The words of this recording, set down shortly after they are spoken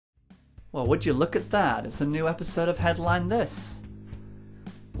Well, would you look at that? It's a new episode of Headline This.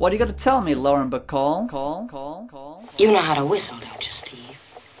 What are you going to tell me, Lauren Bacall? Call. You know how to whistle, don't you, Steve?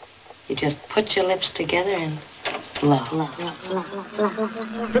 You just put your lips together and blow.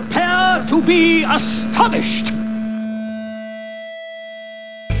 Prepare to be astonished.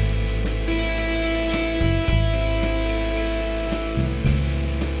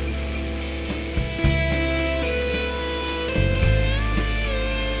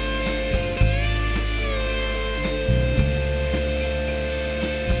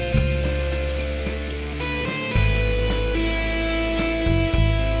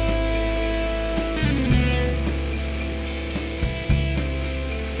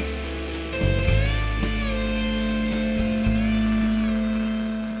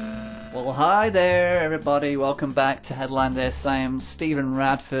 Hi there, everybody. Welcome back to Headline This. I am Stephen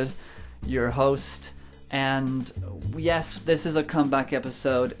Radford, your host, and yes, this is a comeback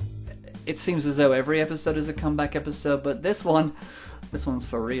episode. It seems as though every episode is a comeback episode, but this one's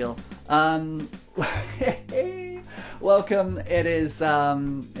for real. Welcome. It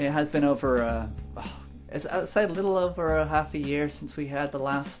has been over I'd say a little over a half a year since we had the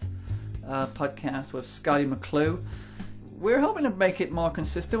last podcast with Scotty McClue. We're hoping to make it more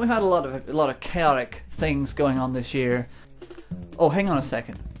consistent. We've had a lot of chaotic things going on this year. Oh, hang on a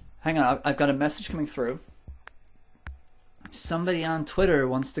second. Hang on, I've got a message coming through. Somebody on Twitter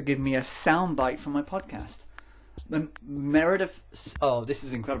wants to give me a soundbite from my podcast. Meredith, oh, this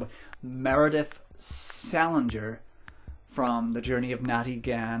is incredible. Meredith Salinger from The Journey of Natty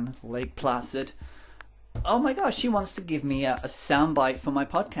Gann, Lake Placid. Oh my gosh, she wants to give me a soundbite for my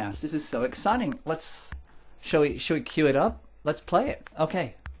podcast. This is so exciting. Shall we cue it up? Let's play it.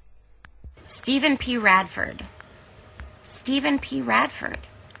 Okay. Stephen P. Radford. Stephen P. Radford.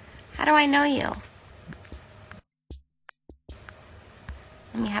 How do I know you?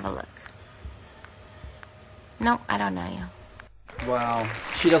 Let me have a look. Nope, I don't know you. Wow.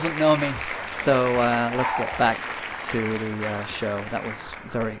 She doesn't know me. So let's get back to the show. That was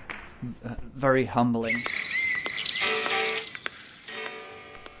very humbling.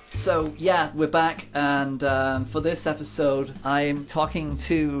 So yeah, we're back, and for this episode I'm talking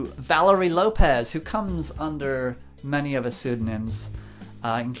to Valerie Lopez, who comes under many of her pseudonyms,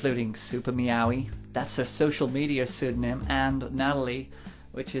 including Super Meowie, that's her social media pseudonym, and Natalie,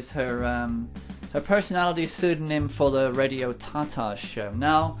 which is her personality pseudonym for the Radio Tatas show.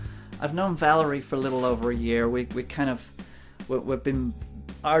 Now, I've known Valerie for a little over a year. We've been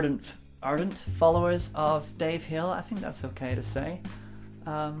ardent followers of Dave Hill. I think that's okay to say.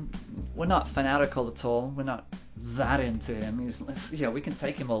 We're not fanatical at all. We're not that into him. We can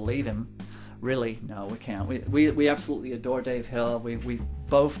take him or leave him. Really, no, we can't. We absolutely adore Dave Hill. We've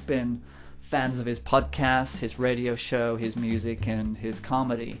both been fans of his podcast, his radio show, his music, and his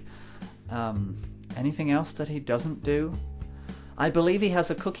comedy. Anything else that he doesn't do? I believe he has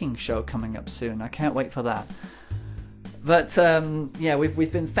a cooking show coming up soon. I can't wait for that. But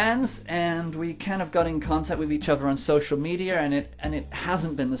we've been fans, and we kind of got in contact with each other on social media, and it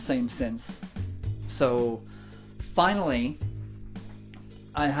hasn't been the same since. So finally,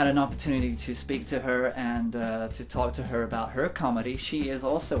 I had an opportunity to speak to her and to talk to her about her comedy. She is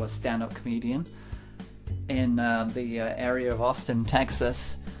also a stand-up comedian in the area of Austin,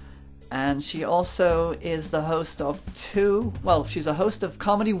 Texas, and she also is the host of she's a host of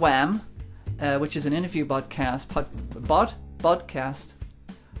Comedy Wham, which is an interview podcast. Podcast.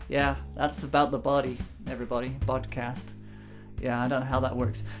 Yeah, that's about the body, everybody. Podcast. Yeah, I don't know how that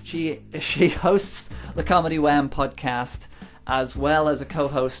works. She hosts the Comedy Wham podcast, as well as a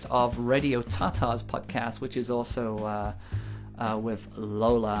co-host of Radio Tatas podcast, which is also with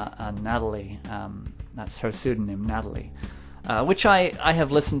Lola and Natalie. That's her pseudonym, Natalie. Which I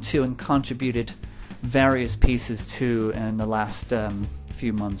have listened to and contributed various pieces to in the last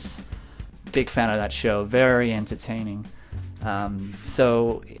few months. Big fan of that show. Very entertaining.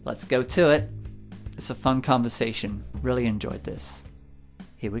 So let's go to it. It's a fun conversation. Really enjoyed this.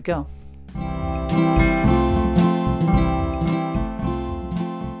 Here we go.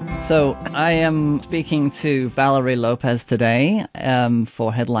 So I am speaking to Valerie Lopez today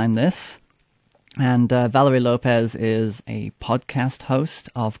for Headline This. And Valerie Lopez is a podcast host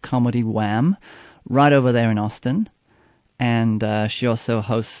of Comedy Wham right over there in Austin. And she also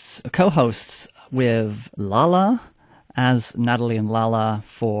co-hosts with Lala as Natalie and Lala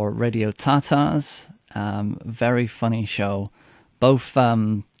for Radio Tatas. Very funny show. Both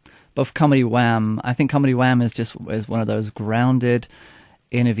Comedy Wham. I think Comedy Wham is one of those grounded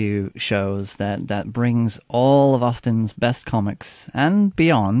interview shows that brings all of Austin's best comics and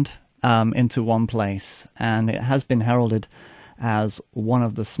beyond into one place. And it has been heralded as one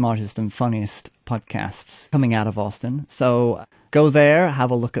of the smartest and funniest podcasts coming out of Austin. So go there,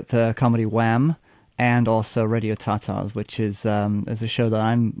 have a look at the comedy Wham, and also Radio Tatas, which is a show that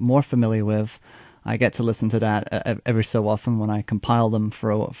I'm more familiar with. I get to listen to that every so often when I compile them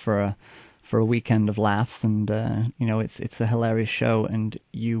for a weekend of laughs, and it's a hilarious show, and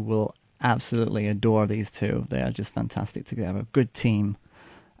you will absolutely adore these two. They are just fantastic together, good team.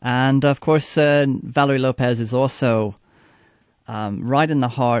 And of course, Valerie Lopez is also right in the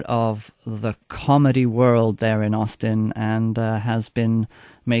heart of the comedy world there in Austin, and has been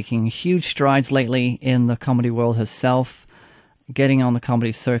making huge strides lately in the comedy world herself, getting on the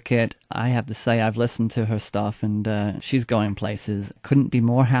comedy circuit. I have to say, I've listened to her stuff, and she's going places. Couldn't be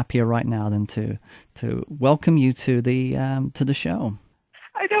more happier right now than to welcome you to the show.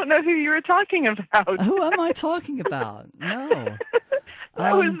 I don't know who you were talking about. Who am I talking about? No.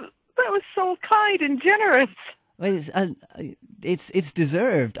 That was so kind and generous. It's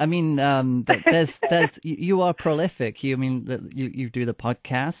deserved. I mean, there's you are prolific. You do the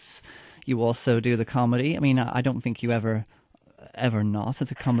podcasts. You also do the comedy. I mean, I don't think you ever not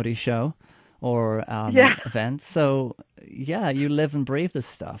at a comedy show or event. So yeah, you live and breathe this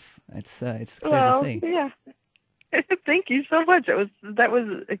stuff. It's clear to see. Yeah. Thank you so much. That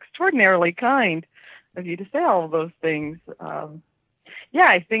was extraordinarily kind of you to say all of those things.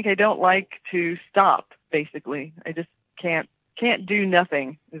 I think I don't like to stop. Basically, I just can't do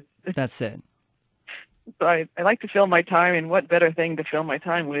nothing. That's it. So I like to fill my time, and what better thing to fill my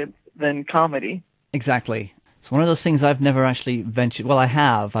time with than comedy? Exactly. It's one of those things I've never actually ventured. Well, I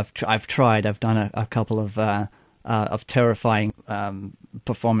have. I've tried. I've done a couple of terrifying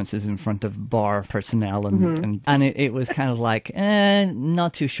performances in front of bar personnel, and it was kind of like,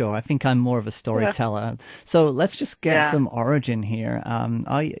 not too sure. I think I'm more of a storyteller. Yeah. So let's just get some origin here.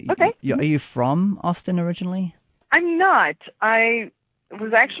 Are you from Austin originally? I'm not. I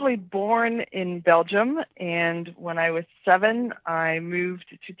was actually born in Belgium, and when I was 7, I moved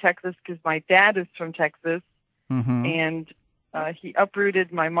to Texas because my dad is from Texas, and he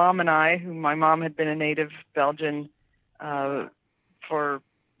uprooted my mom and I, whom my mom had been a native Belgian for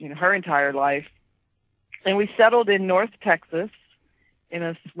her entire life, and we settled in North Texas in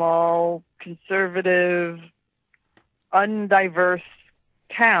a small, conservative, undiverse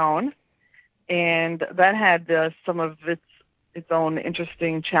town, and that had some of its own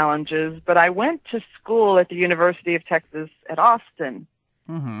interesting challenges. But I went to school at the University of Texas at Austin,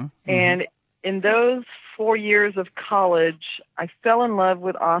 and in those 4 years of college, I fell in love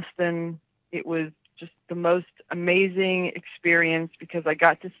with Austin. It was just the most amazing experience because I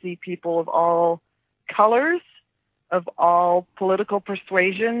got to see people of all colors, of all political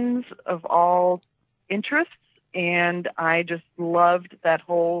persuasions, of all interests, and I just loved that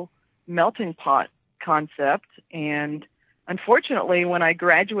whole melting pot concept. And unfortunately, when I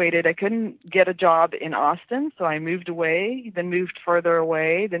graduated, I couldn't get a job in Austin, so I moved away, then moved further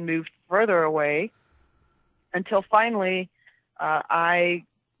away, then moved further away, until finally I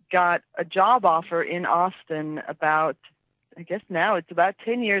got a job offer in Austin about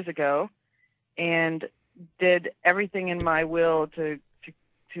 10 years ago, and did everything in my will to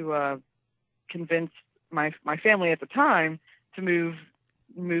convince my family at the time to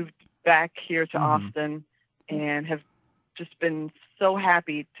move back here to Austin, and have just been so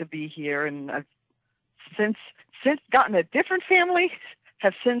happy to be here. And I've since gotten a different family,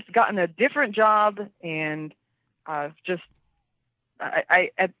 have since gotten a different job, and I've just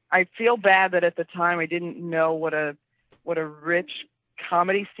I feel bad that at the time I didn't know what a rich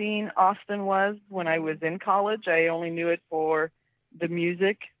comedy scene Austin was when I was in college. I only knew it for the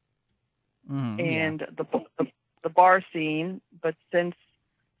music and the bar scene. But since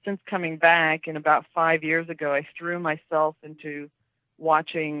coming back, and about 5 years ago, I threw myself into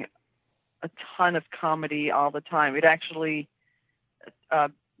watching a ton of comedy all the time. It actually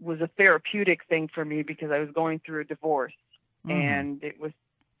was a therapeutic thing for me because I was going through a divorce. And it was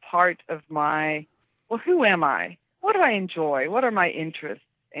part of my, who am I? What do I enjoy? What are my interests?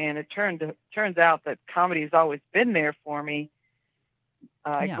 And it turns out that comedy has always been there for me.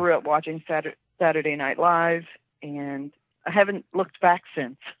 I grew up watching Saturday Night Live, and I haven't looked back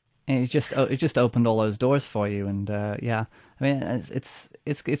since. And it just opened all those doors for you, and I mean,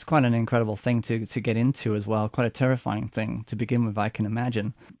 it's quite an incredible thing to get into as well. Quite a terrifying thing to begin with, I can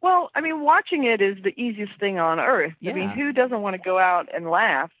imagine. Well, I mean, watching it is the easiest thing on earth. Yeah. I mean, who doesn't want to go out and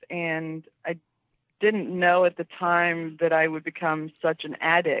laugh? And I didn't know at the time that I would become such an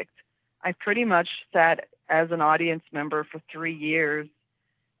addict. I pretty much sat as an audience member for 3 years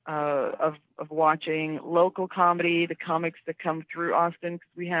of watching local comedy, the comics that come through Austin,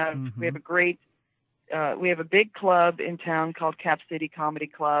 because we have a great we have a big club in town called Cap City Comedy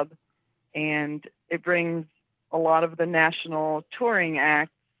Club, and it brings a lot of the national touring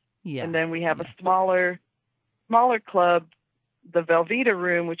acts. Yeah. And then we have a smaller club, the Velveeta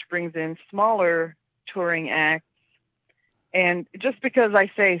Room, which brings in smaller touring acts. And just because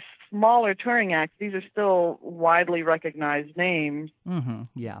I say smaller touring acts, these are still widely recognized names. Mm-hmm.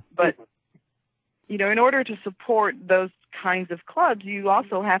 Yeah. But, in order to support those kinds of clubs, you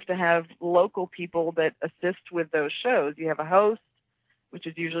also have to have local people that assist with those shows. You have a host, which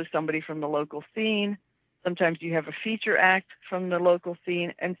is usually somebody from the local scene. Sometimes you have a feature act from the local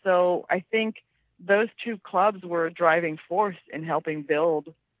scene. And so I think those two clubs were a driving force in helping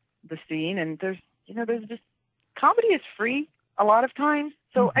build the scene. And there's just, comedy is free a lot of times.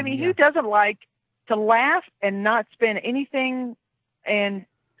 So, who doesn't like to laugh and not spend anything and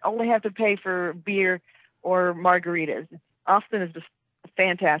only have to pay for beer or margaritas? Austin is just a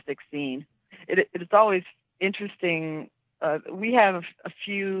fantastic scene. It's always interesting. We have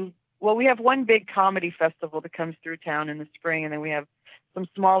we have one big comedy festival that comes through town in the spring, and then we have some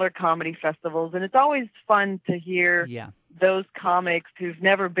smaller comedy festivals. And it's always fun to hear those comics who've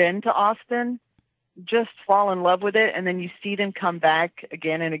never been to Austin just fall in love with it, and then you see them come back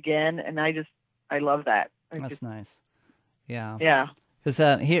again and again, and I love that. That's nice. Yeah. Yeah. Because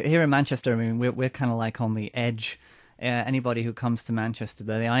here in Manchester, we're kind of like on the edge. Anybody who comes to Manchester,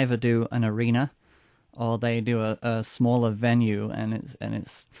 they either do an arena or they do a smaller venue, and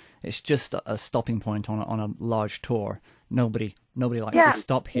it's just a stopping point on a large tour. Nobody likes to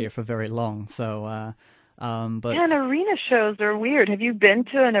stop here for very long. So, but and arena shows are weird. Have you been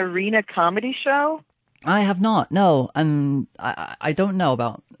to an arena comedy show? I have not. No, and I don't know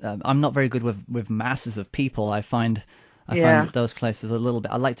about. I'm not very good with masses of people. I find that those places a little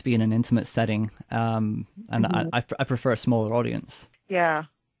bit. I like to be in an intimate setting, and I prefer a smaller audience. Yeah.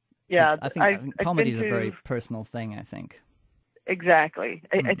 Yeah, I think comedy is a very personal thing. I think exactly.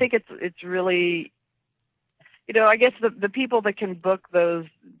 I think it's really, I guess the people that can book those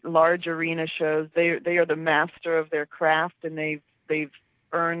large arena shows, they are the master of their craft, and they've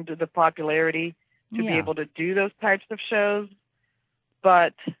earned the popularity to be able to do those types of shows.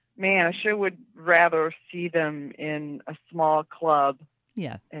 But man, I sure would rather see them in a small club.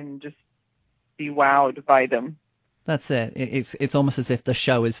 Yeah, and just be wowed by them. That's it. It's almost as if the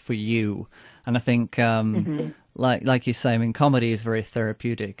show is for you, and I think, like you say, comedy is very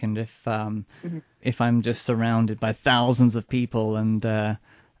therapeutic. And if I'm just surrounded by thousands of people, and I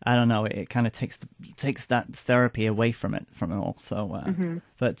don't know, it kind of takes that therapy away from it all. So,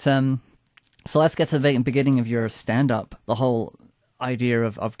 so let's get to the beginning of your stand-up. The whole idea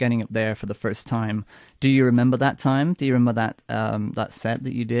of getting up there for the first time. Do you remember that time? Do you remember that set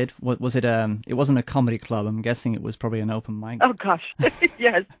that you did? Was it it wasn't a comedy club. I'm guessing it was probably an open mic. Oh gosh.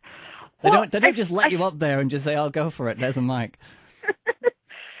 Yes. They don't just let you up there and just say, "I'll go for it. There's a mic."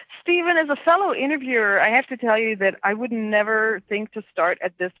 Stephen, as a fellow interviewer, I have to tell you that I would never think to start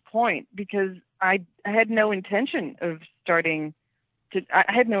at this point, because I had no intention of doing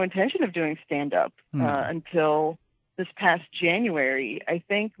stand-up until this past January. I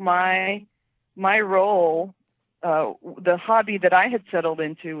think my role, the hobby that I had settled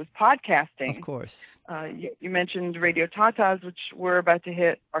into, was podcasting. Of course. You mentioned Radio Tatas, which we're about to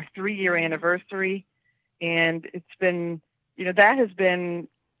hit our 3-year anniversary. And it's been, that has been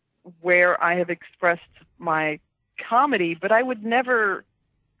where I have expressed my comedy, but I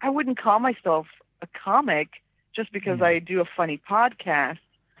wouldn't call myself a comic just because I do a funny podcast.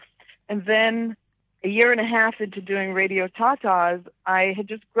 And then a year and a half into doing Radio Tatas, I had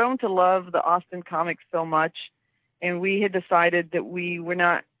just grown to love the Austin comics so much, and we had decided that we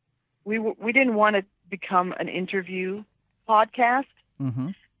didn't want to become an interview podcast. Mm-hmm.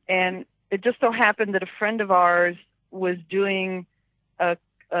 And it just so happened that a friend of ours was doing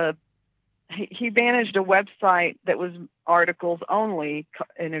he managed a website that was articles only,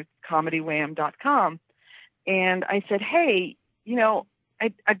 and it's comedywham.com. And I said, hey,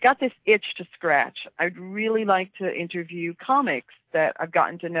 I've got this itch to scratch. I'd really like to interview comics that I've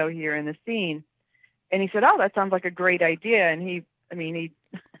gotten to know here in the scene. And he said, oh, that sounds like a great idea. And he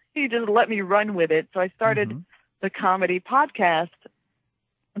just let me run with it. So I started the comedy podcast,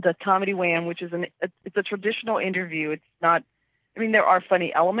 the Comedy Wham, which is it's a traditional interview. It's not, there are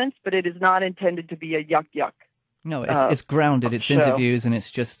funny elements, but it is not intended to be a yuck. No, it's grounded. It's show. Interviews, and it's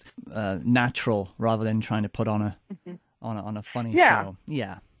just natural rather than trying to put on a funny show.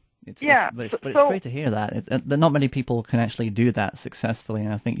 Yeah. It's great to hear that. Not many people can actually do that successfully,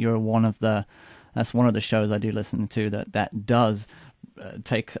 and I think you're that's one of the shows I do listen to that does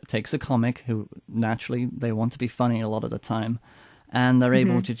takes a comic who naturally they want to be funny a lot of the time, and they're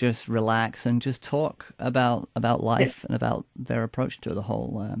able to just relax and just talk about life and about their approach to the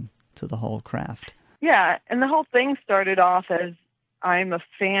whole craft. Yeah, and the whole thing started off as I'm a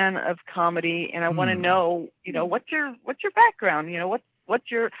fan of comedy, and I want to know, what's your background?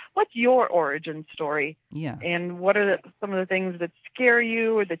 What's your origin story? Yeah. And what are some of the things that scare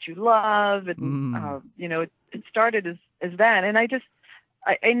you or that you love? And it started as that, and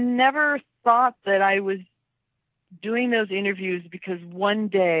I never thought that I was doing those interviews because one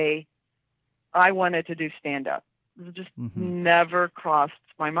day I wanted to do stand-up. It just never crossed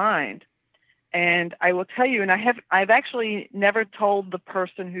my mind. And I will tell you, and I've actually never told the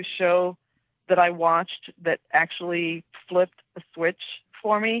person whose show that I watched that actually flipped a switch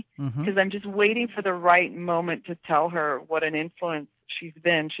for me, because I'm just waiting for the right moment to tell her what an influence she's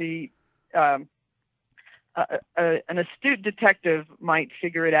been. She, an astute detective might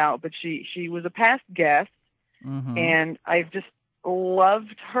figure it out, but she was a past guest, and I've just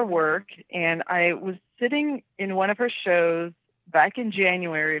loved her work. And I was sitting in one of her shows back in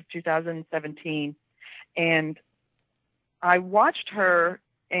January of 2017, and I watched her,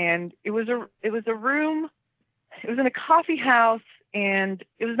 and it was a room, it was in a coffee house, and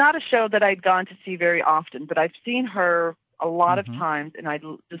it was not a show that I'd gone to see very often, but I've seen her a lot of times, and I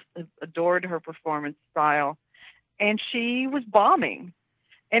just adored her performance style. And she was bombing,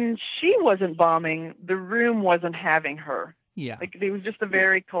 and she wasn't bombing. The room wasn't having her. Yeah. Like, it was just a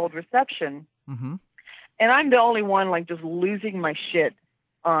very cold reception. And I'm the only one, like, just losing my shit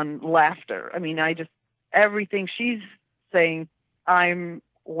on laughter. I mean, everything she's saying, I'm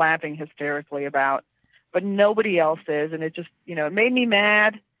laughing hysterically about, but nobody else is. And it just, it made me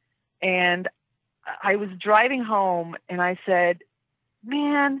mad. And I was driving home, and I said,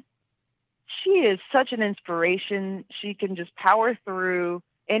 man, she is such an inspiration. She can just power through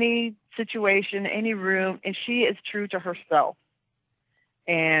any situation, any room, and she is true to herself.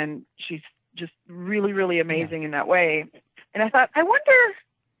 And she's just really, really amazing in that way. And I thought, I wonder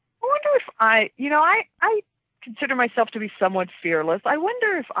if I consider myself to be somewhat fearless. I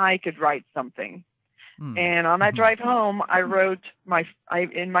wonder if I could write something. And on that drive home, I wrote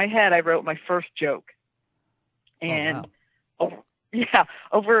in my head, I wrote my first joke. And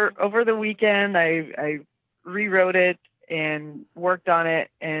over the weekend, I rewrote it and worked on it.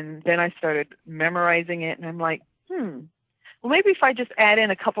 And then I started memorizing it, and I'm like, well, maybe if I just add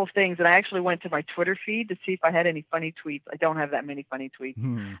in a couple of things. And I actually went to my Twitter feed to see if I had any funny tweets. I don't have that many funny tweets.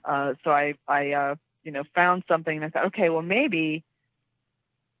 So I found something, and I thought, okay, well, maybe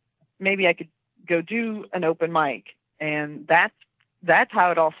I could go do an open mic. And that's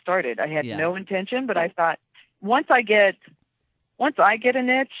how it all started. I had no intention, but I thought, once I get a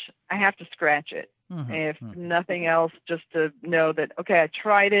niche, I have to scratch it. If nothing else, just to know that, okay, I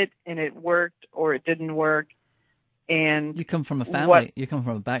tried it and it worked, or it didn't work. And you come from a family, you come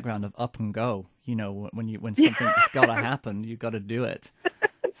from a background of up and go. When something's got to happen, you got to do it.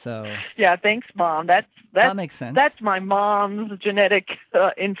 So yeah, thanks, Mom. That makes sense. That's my mom's genetic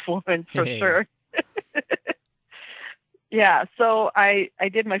influence for sure. Yeah, so I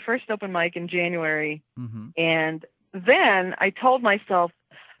did my first open mic in January, and then I told myself,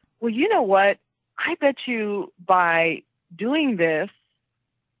 well, you know what? I bet you by doing this,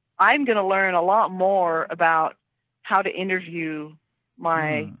 I'm going to learn a lot more about how to interview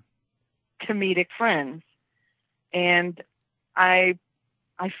my comedic friends. And I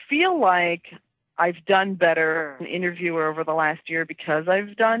feel like I've done better as an interviewer over the last year because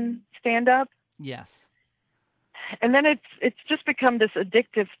I've done stand-up. Yes. And then it's just become this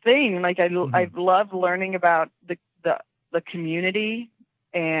addictive thing. Like I love learning about the community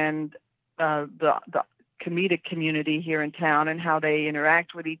and the comedic community here in town, and how they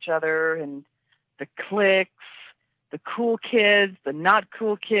interact with each other, and the cliques, the cool kids, the not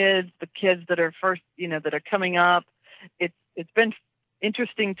cool kids, the kids that are first, that are coming up. It's been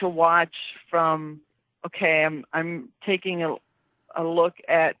interesting to watch from, okay, I'm taking a look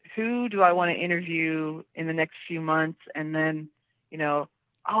at who do I want to interview in the next few months, and then,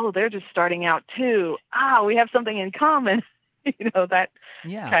 oh, they're just starting out too. We have something in common, that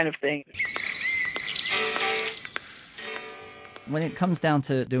kind of thing. When it comes down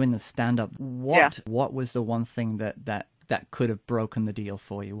to doing the stand-up, what was the one thing that could have broken the deal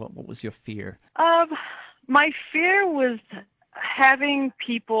for you? What was your fear? My fear was having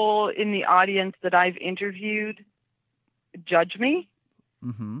people in the audience that I've interviewed judge me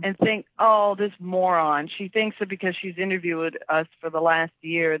and think, oh, this moron. She thinks that because she's interviewed us for the last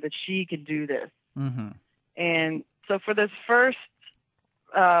year that she could do this. And so for this first,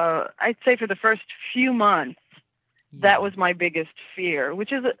 I'd say for the first few months, that was my biggest fear,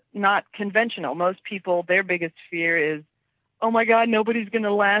 which is not conventional. Most people, their biggest fear is, oh my God, nobody's going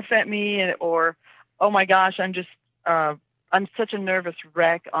to laugh at me, or, oh my gosh, I'm such a nervous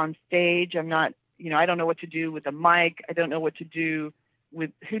wreck on stage. I'm not, I don't know what to do with a mic. I don't know what to do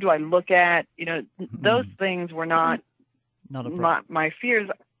with who do I look at. Those things were not my fears,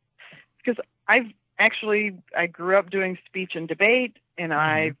 because I grew up doing speech and debate, and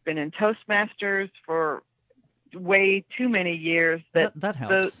I've been in Toastmasters for way too many years. That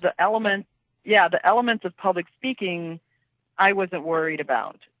helps. The elements of public speaking, I wasn't worried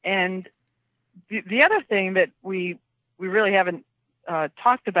about. And the other thing that we really haven't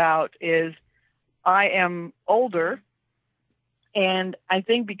talked about is I am older, and I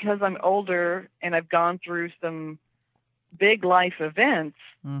think because I'm older and I've gone through some big life events,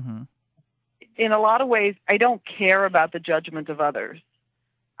 in a lot of ways, I don't care about the judgment of others.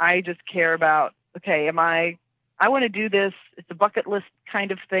 I just care about, okay, I want to do this. It's a bucket list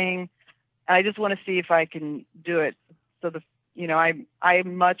kind of thing. I just want to see if I can do it. So I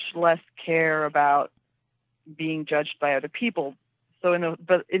much less care about being judged by other people. So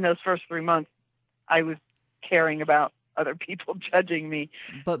in those first 3 months, I was caring about other people judging me.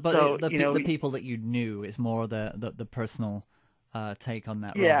 But so, the people that you knew is more the personal take on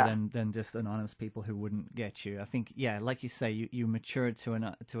that, rather than just anonymous people who wouldn't get you. I think, like you say, you matured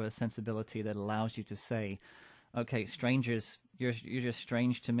to a sensibility that allows you to say, okay, strangers, you're just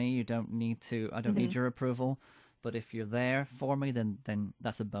strange to me. You don't need to. I don't need your approval. But if you're there for me, then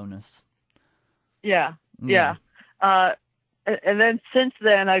that's a bonus. Yeah. And then since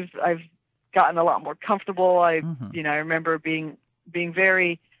then, I've gotten a lot more comfortable. I remember being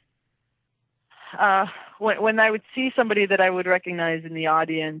very. When I would see somebody that I would recognize in the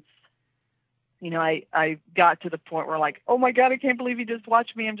audience, I got to the point where, like, oh my God, I can't believe you just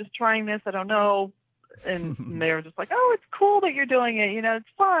watched me. I'm just trying this. I don't know. And they were just like, oh, it's cool that you're doing it. It's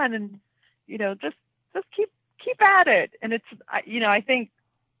fun. And, just keep at it. And it's, I think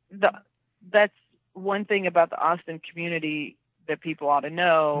that's one thing about the Austin community that people ought to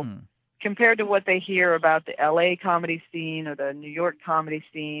know compared to what they hear about the LA comedy scene or the New York comedy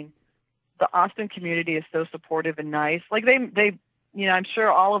scene. The Austin community is so supportive and nice. Like they, I'm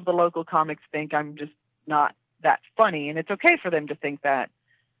sure all of the local comics think I'm just not that funny, and it's okay for them to think that.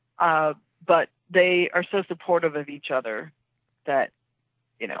 But they are so supportive of each other that,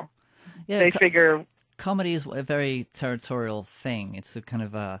 they figure comedy is a very territorial thing. It's a kind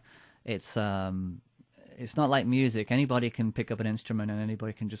of it's not like music. Anybody can pick up an instrument and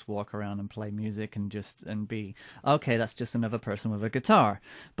anybody can just walk around and play music and be, okay, that's just another person with a guitar.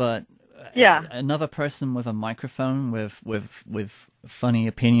 But another person with a microphone with funny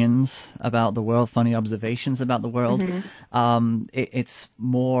opinions about the world, funny observations about the world. It's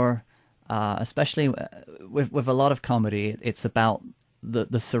more, especially with a lot of comedy, it's about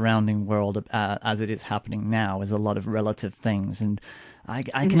the surrounding world as it is happening now, is a lot of relative things. And I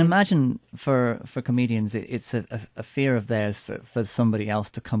can imagine for comedians, it's a fear of theirs for somebody else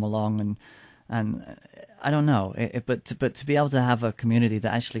to come along and I don't know, but to be able to have a community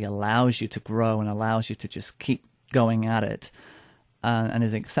that actually allows you to grow and allows you to just keep going at it, and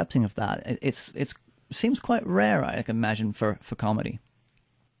is accepting of that, it seems quite rare, I can imagine, for comedy.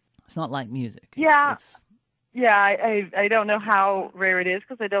 It's not like music. I don't know how rare it is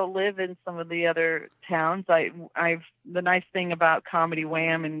because I don't live in some of the other towns. I've the nice thing about Comedy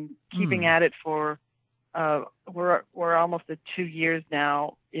Wham and keeping at it for we're almost at 2 years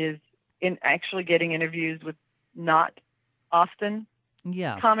now is in actually getting interviews with not Austin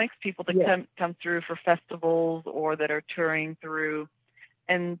comics, people that come through for festivals or that are touring through,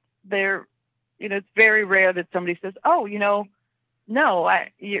 and they're it's very rare that somebody says, oh,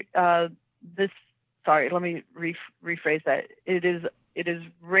 this. Sorry, let me rephrase that. It is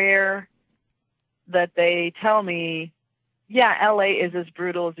rare that they tell me, LA is as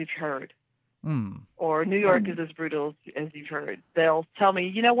brutal as you've heard. Or New York is as brutal as you've heard. They'll tell me,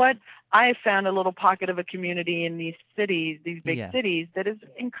 you know what? I have found a little pocket of a community in these cities, these big cities, that is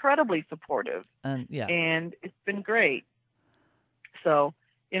incredibly supportive. And it's been great. So,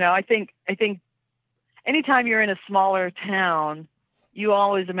 I think anytime you're in a smaller town, you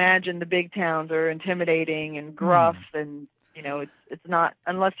always imagine the big towns are intimidating and gruff, and it's not,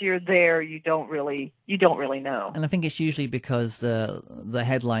 unless you're there, you don't really know. And I think it's usually because the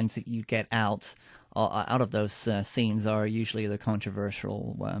headlines that you get out of those scenes are usually the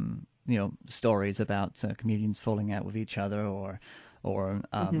controversial stories about comedians falling out with each other or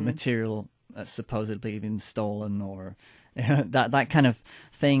material supposedly being stolen or that kind of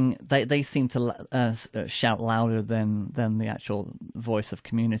thing. They seem to shout louder than the actual voice of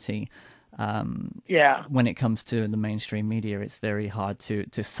community. When it comes to the mainstream media, it's very hard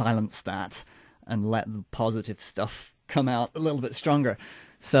to silence that and let the positive stuff come out a little bit stronger.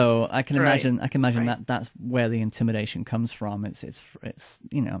 So I can imagine that that's where the intimidation comes from. It's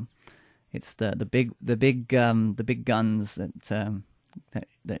you know, it's the big guns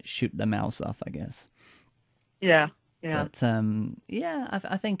that shoot the mouse off, I guess. Yeah. But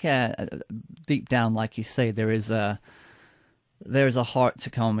I think deep down, like you say, there's a heart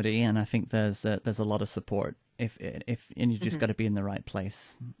to comedy, and I think there's a lot of support. And you just got to be in the right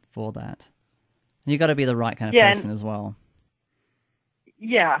place for that. And you got to be the right kind of person as well.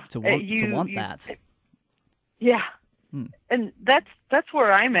 Yeah, to want that. Yeah, and that's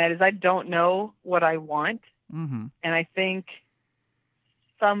where I'm at. Is I don't know what I want, and I think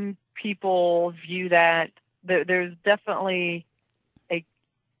some people view that there's definitely a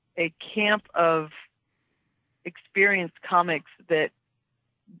camp of experienced comics that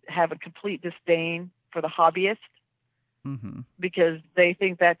have a complete disdain for the hobbyist because they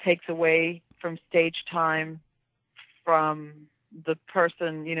think that takes away from stage time from the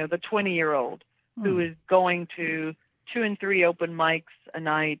person, you know, the 20-year-old who is going to 2 and 3 open mics a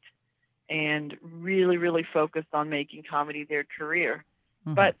night and really, really focused on making comedy their career.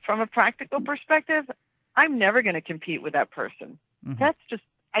 But from a practical perspective, I'm never going to compete with that person. That's just,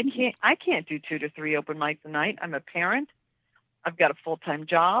 I can't do 2 to 3 open mics a night. I'm a parent. I've got a full-time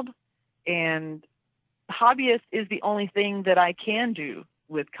job, and hobbyist is the only thing that I can do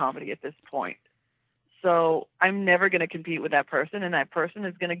with comedy at this point. So I'm never going to compete with that person, and that person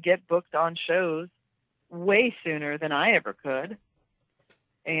is going to get booked on shows way sooner than I ever could.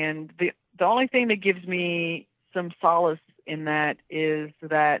 And the only thing that gives me some solace in that is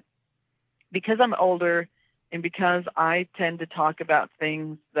that because I'm older and because I tend to talk about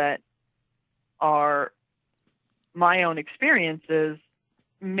things that are my own experiences,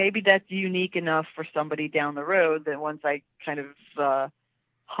 maybe that's unique enough for somebody down the road that once I kind of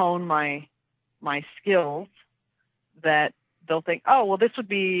hone my skills, that they'll think, oh, well, this would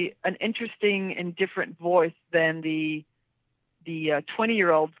be an interesting and different voice than the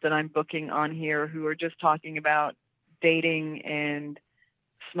 20-year-olds that I'm booking on here who are just talking about dating and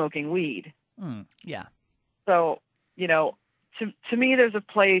smoking weed. Yeah. So, you know, to me, there's a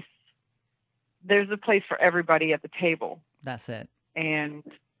place for everybody at the table. That's it. And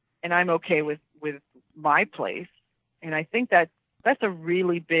I'm okay with my place. And I think that's a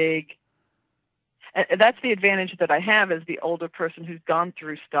really big. That's the advantage that I have as the older person who's gone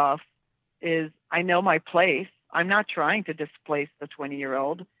through stuff is I know my place. I'm not trying to displace the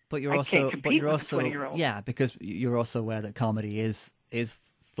 20-year-old. But you're also, yeah, because you're also aware that comedy is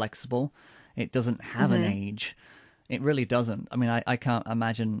flexible. It doesn't have an age. It really doesn't. I mean, I can't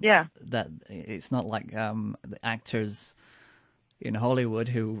imagine that it's not like the actors in Hollywood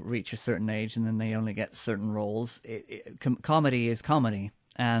who reach a certain age and then they only get certain roles. Comedy is comedy.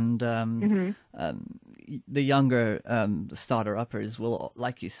 And the younger starter-uppers will,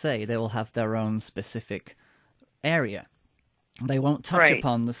 like you say, they will have their own specific area. They won't touch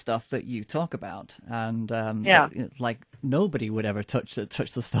upon the stuff that you talk about. And like nobody would ever touch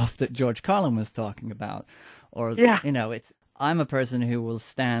the stuff that George Carlin was talking about. Or, you know, I'm a person who will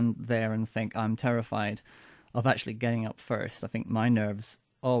stand there and think I'm terrified of actually getting up first. I think my nerves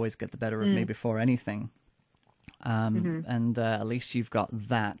always get the better of me before anything. And at least you've got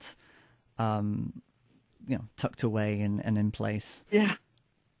that, you know, tucked away and in place. Yeah.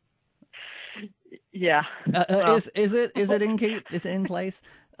 Yeah. Is it in place?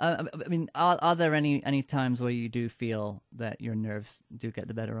 I mean, are there any times where you do feel that your nerves do get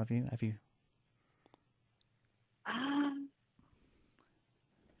the better of you? Have you? I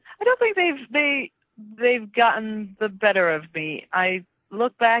don't think they've gotten the better of me. I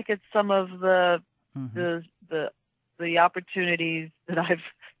look back at some of the opportunities that I've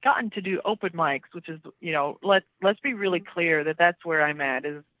gotten to do open mics, which is, you know, let's be really clear that that's where I'm at.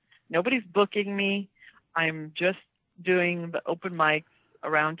 Is nobody's booking me. I'm just doing the open mics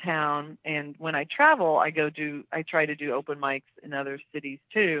around town, and when I travel, I try to do open mics in other cities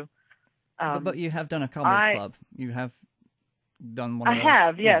too. But you have done a comedy club. You have done one. I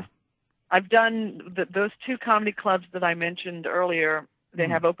have, yes. I've done those 2 comedy clubs that I mentioned earlier. They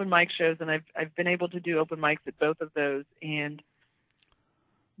have open mic shows, and I've been able to do open mics at both of those. And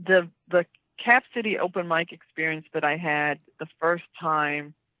the Cap City open mic experience that I had the first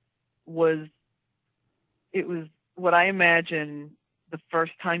time was what I imagine the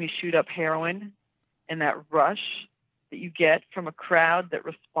first time you shoot up heroin, and that rush that you get from a crowd that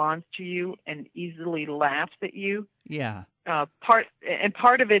responds to you and easily laughs at you. Yeah.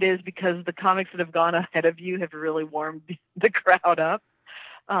 Part of it is because the comics that have gone ahead of you have really warmed the crowd up.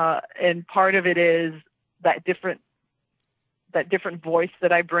 And part of it is that different voice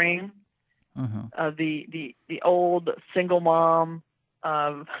that I bring the old single mom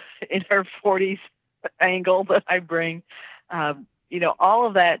in her 40s angle that I bring, all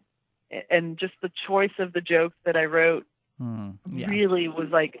of that, and just the choice of the jokes that I wrote really was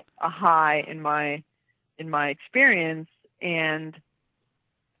like a high in my experience. And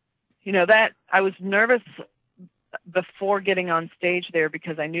that I was nervous before getting on stage there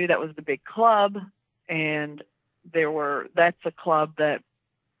because I knew that was the big club, and that's a club that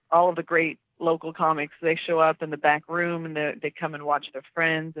all of the great local comics, they show up in the back room and they come and watch their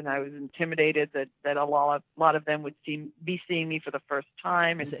friends, and I was intimidated that a lot of them would be seeing me for the first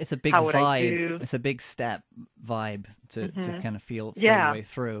time. And it's a big how would vibe. I do? It's a big step vibe to kind of feel your way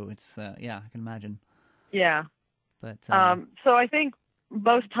through. It's I can imagine. Yeah. But so I think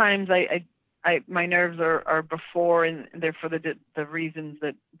most times my nerves are before, and they're for the reasons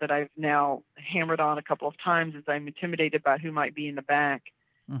that I've now hammered on a couple of times, is I'm intimidated about who might be in the back.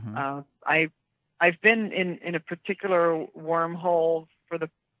 I've been in a particular wormhole for the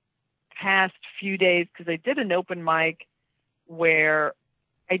past few days because I did an open mic where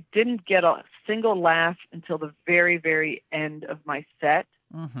I didn't get a single laugh until the very, very end of my set.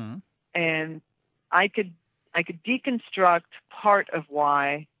 And I could deconstruct part of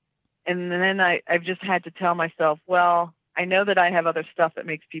why, and then I've just had to tell myself, well, I know that I have other stuff that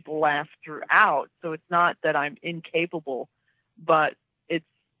makes people laugh throughout, so it's not that I'm incapable, but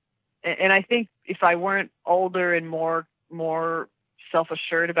and I think if I weren't older and more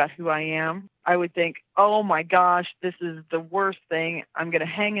self-assured about who I am, I would think, oh my gosh, this is the worst thing. I'm going to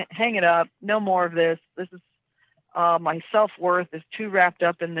hang it up. No more of this. This is my self-worth is too wrapped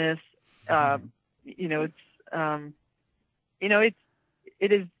up in this. It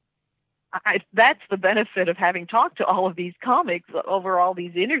is. That's the benefit of having talked to all of these comics over all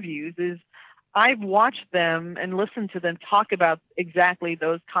these interviews is I've watched them and listened to them talk about exactly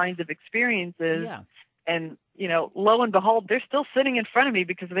those kinds of experiences. Yeah. And, lo and behold, they're still sitting in front of me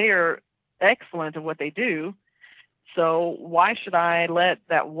because they are excellent at what they do. So why should I let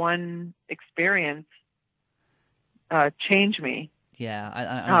that one experience change me?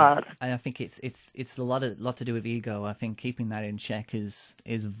 Yeah, I think it's a lot to do with ego. I think keeping that in check is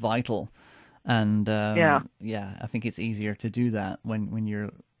vital, and I think it's easier to do that when you're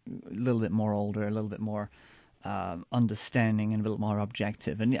a little bit more older, a little bit more understanding, and a little more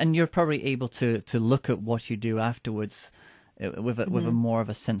objective, and you're probably able to look at what you do afterwards with a more of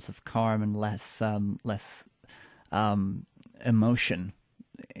a sense of calm and less emotion.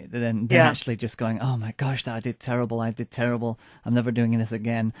 Than actually just going, oh my gosh, I did terrible, I'm never doing this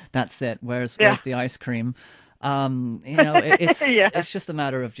again, that's it, where's the ice cream? It's just a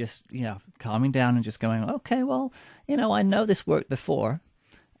matter of just calming down and just going, okay, well, I know this worked before,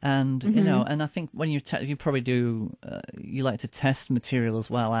 and and I think when you probably do you like to test material as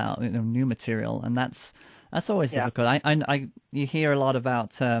well out, new material, and that's always difficult. You hear a lot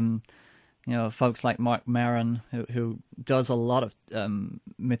about folks like Mark Maron, who does a lot of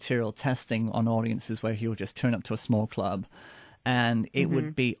material testing on audiences, where he'll just turn up to a small club, and it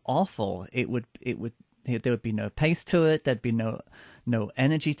would be awful. There would be no pace to it. There'd be no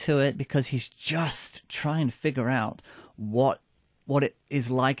energy to it, because he's just trying to figure out what it is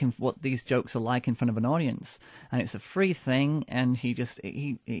like and what these jokes are like in front of an audience. And it's a free thing, and he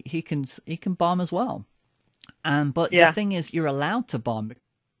can bomb as well. But the thing is, you're allowed to bomb.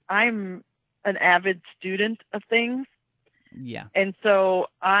 I'm an avid student of things. Yeah. And so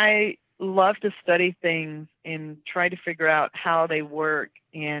I love to study things and try to figure out how they work.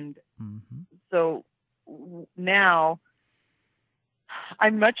 And so now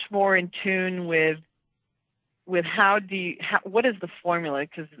I'm much more in tune with what is the formula?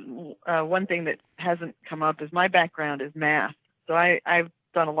 Because one thing that hasn't come up is my background is math. So I've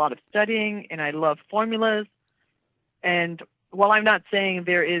done a lot of studying, and I love formulas. And while I'm not saying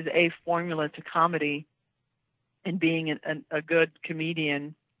there is a formula to comedy and being a good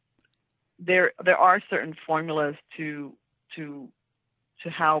comedian, there are certain formulas to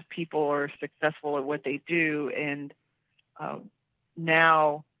how people are successful at what they do. And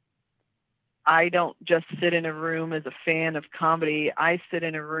now I don't just sit in a room as a fan of comedy. I sit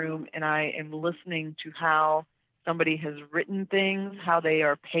in a room and I am listening to how somebody has written things, how they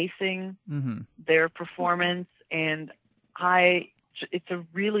are pacing their performance, and it's a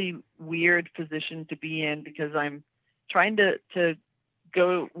really weird position to be in, because I'm trying to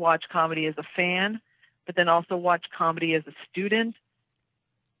go watch comedy as a fan, but then also watch comedy as a student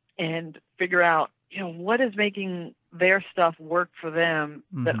and figure out, what is making their stuff work for them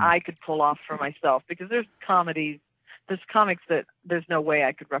that I could pull off for myself. Because there's comics that there's no way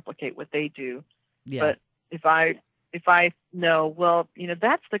I could replicate what they do. Yeah. But if I if I know, well,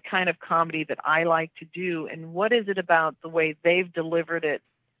 that's the kind of comedy that I like to do, and what is it about the way they've delivered it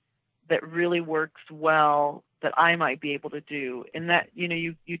that really works well that I might be able to do? And that,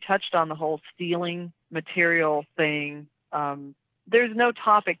 you touched on the whole stealing material thing. There's no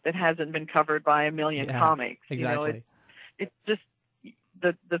topic that hasn't been covered by a million comics. Exactly. It's just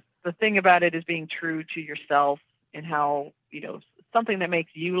the thing about it is being true to yourself, and how, something that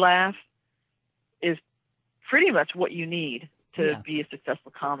makes you laugh is pretty much what you need to be a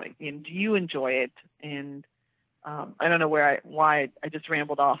successful comic. And do you enjoy it? And I don't know why I just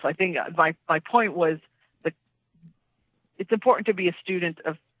rambled off. I think my point was that it's important to be a student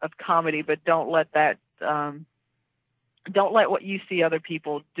of comedy, but don't let what you see other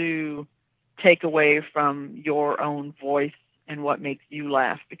people do take away from your own voice and what makes you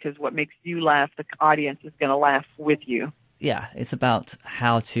laugh, because what makes you laugh, the audience is going to laugh with you. Yeah, it's about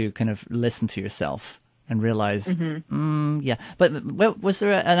how to kind of listen to yourself and realize, But was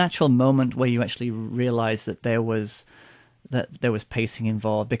there an actual moment where you actually realized that there was pacing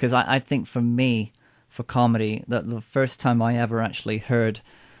involved? Because I think for me, for comedy, that the first time I ever actually heard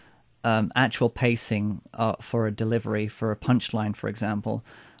actual pacing for a delivery, for a punchline, for example,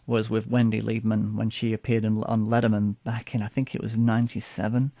 was with Wendy Liebman when she appeared on Letterman back in, I think it was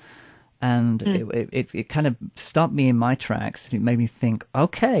 97. And it kind of stopped me in my tracks. It made me think,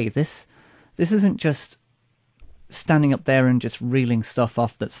 okay, this isn't just standing up there and just reeling stuff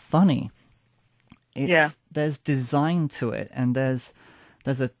off that's funny. There's design to it, and there's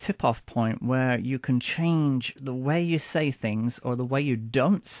a tip-off point where you can change the way you say things or the way you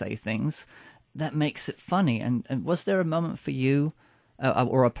don't say things that makes it funny. And was there a moment for you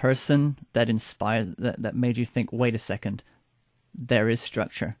or a person that inspired, that made you think, wait a second, there is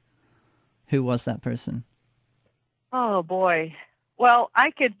structure? Who was that person? Oh, boy. Well,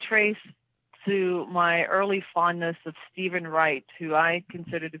 I could trace to my early fondness of Stephen Wright, who I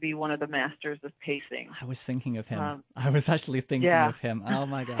consider to be one of the masters of pacing. I was thinking of him. I was actually thinking of him. Oh,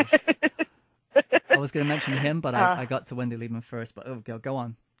 my gosh. I was going to mention him, but I got to Wendy Liebman first. But go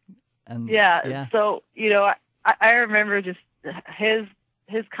on. And so, I remember just his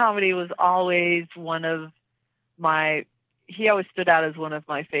comedy was always one of my... He always stood out as one of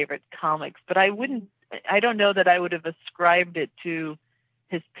my favorite comics, but I don't know that I would have ascribed it to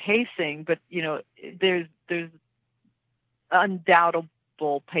his pacing, but there's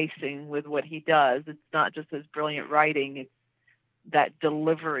undoubtable pacing with what he does. It's not just his brilliant writing; it's that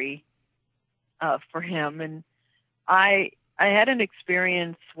delivery for him. And I had an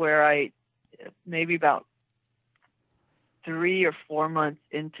experience where maybe about 3 or 4 months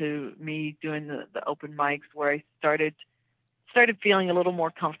into me doing the open mics, where I started feeling a little more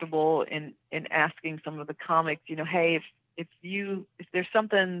comfortable in asking some of the comics, hey, if there's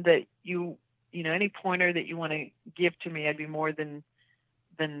something that any pointer that you want to give to me, I'd be more than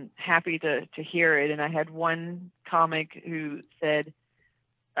happy to hear it. And I had one comic who said,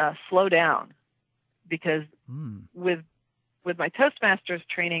 slow down, because with my Toastmasters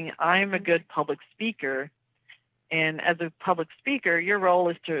training, I'm a good public speaker. And as a public speaker, your role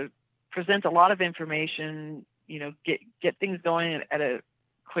is to present a lot of information, get things going at a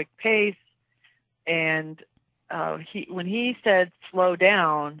quick pace. And when he said slow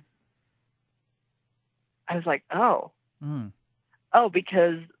down, I was like,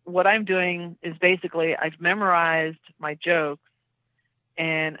 because what I'm doing is basically I've memorized my jokes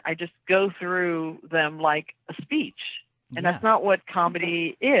and I just go through them like a speech. And that's not what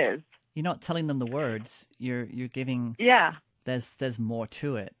comedy is. You're not telling them the words. You're giving. Yeah. There's more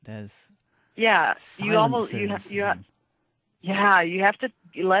to it. There's. Yeah, you have to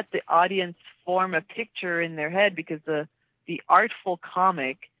let the audience form a picture in their head, because the artful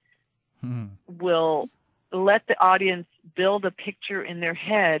comic will let the audience build a picture in their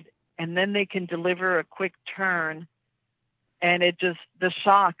head, and then they can deliver a quick turn, and the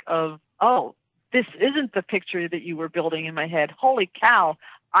shock of, oh, this isn't the picture that you were building in my head. Holy cow,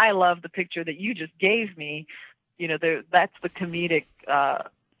 I love the picture that you just gave me. That's the comedic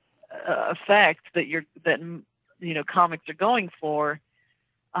effect that comics are going for.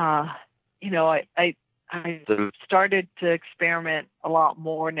 I started to experiment a lot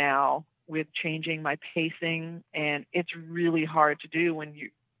more now with changing my pacing, and it's really hard to do when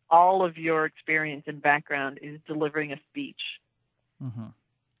all of your experience and background is delivering a speech.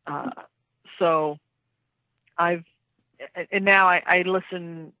 So now I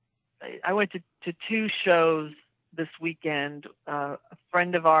listen. I went to 2 shows this weekend. A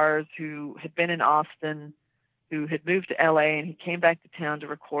friend of ours who had been in Austin, who had moved to LA, and he came back to town to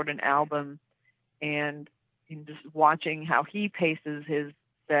record an album, and just watching how he paces his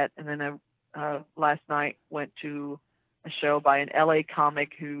set. And then last night went to a show by an LA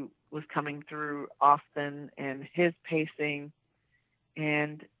comic who was coming through Austin, and his pacing,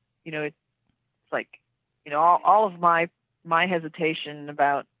 and it's like all of my hesitation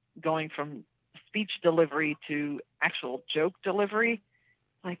about going from speech delivery to actual joke delivery,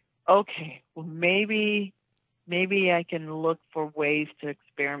 like, okay, well, maybe I can look for ways to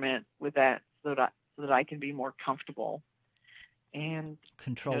experiment with that so that I can be more comfortable. And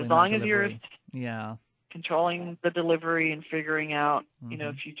controlling as long as delivery. you're controlling the delivery and figuring out,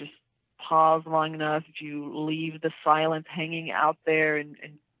 if you just pause long enough, if you leave the silence hanging out there and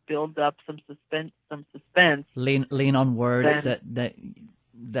build up some suspense. Lean on words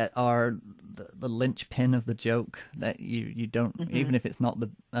that are the linchpin of the joke, that you don't, even if it's not the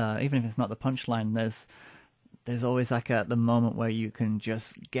punchline. There's always like the moment where you can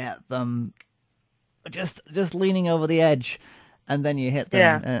just get them just leaning over the edge, and then you hit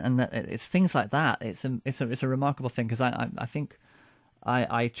them. And it's things like that. It's a remarkable thing, because I think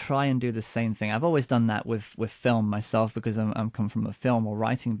I try and do the same thing. I've always done that with film myself, because I'm come from a film or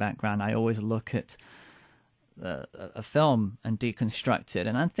writing background. I always look at a film and deconstruct it,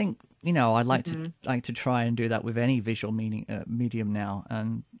 and I think I'd like to try and do that with any visual medium now.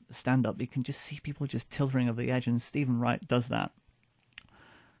 And stand up, you can just see people just tilting over the edge, and Stephen Wright does that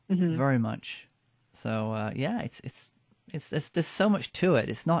very much. So it's there's so much to it.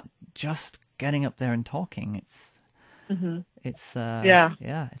 It's not just getting up there and talking. It's it's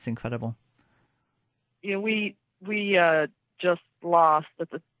incredible. We just lost, at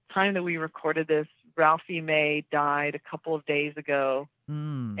the time that we recorded this, Ralphie May died a couple of days ago,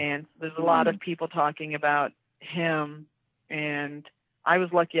 and there's a lot of people talking about him, and I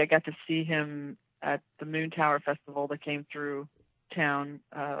was lucky I got to see him at the Moon Tower Festival that came through town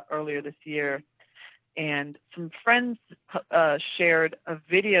earlier this year. And some friends shared a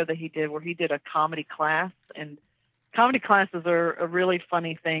video that he did where he did a comedy class, and comedy classes are a really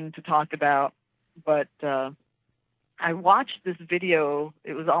funny thing to talk about. But I watched this video.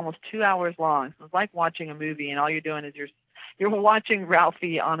 It was almost 2 hours long. So it was like watching a movie, and all you're doing is you're watching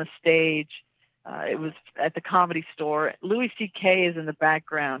Ralphie on a stage. It was at the Comedy Store. Louis C.K. is in the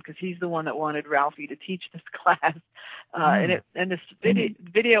background because he's the one that wanted Ralphie to teach this class. And this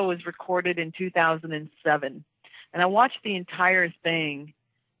video was recorded in 2007. And I watched the entire thing.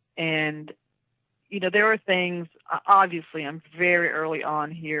 And, there were things, obviously I'm very early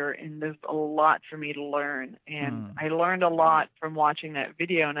on here, and there's a lot for me to learn. And I learned a lot from watching that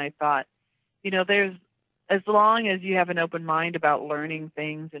video. And I thought, there's, as long as you have an open mind about learning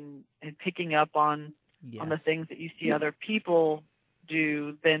things and picking up on the things that you see other people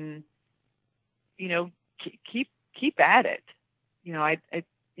do, then keep at it.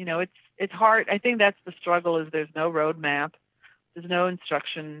 It's hard. I think that's the struggle, is there's no roadmap, there's no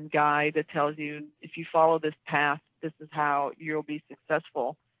instruction guide that tells you, if you follow this path, this is how you'll be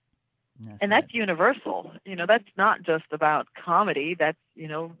successful. That's universal. That's not just about comedy. That's,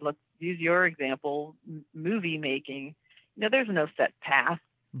 let's use your example, movie making. There's no set path.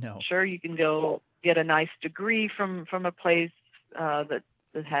 No. Sure, you can go get a nice degree from a place that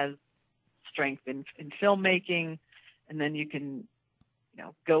has strength in filmmaking, and then you can,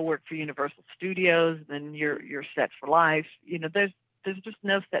 go work for Universal Studios. Then you're set for life. There's just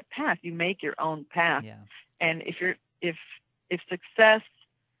no set path. You make your own path. Yeah. And if success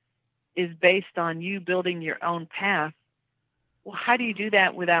is based on you building your own path, well, how do you do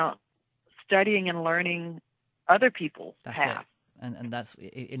that without studying and learning other people's paths? And that's,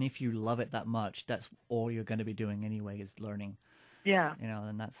 and if you love it that much, that's all you're going to be doing anyway, is learning. Yeah.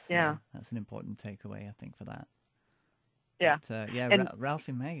 And that's an important takeaway, I think, for that. Yeah. But,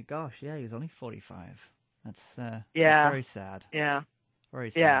 Ralphie May, gosh, he was only 45. That's very sad. Yeah.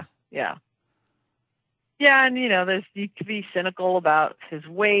 Very sad. Yeah. Yeah, and you could be cynical about his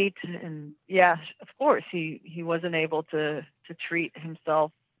weight, and of course he wasn't able to treat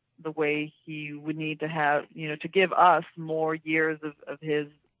himself the way he would need to have, to give us more years of his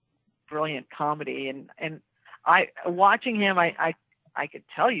brilliant comedy. And I, watching him, I could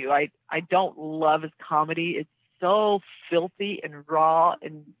tell you, I don't love his comedy. It's so filthy and raw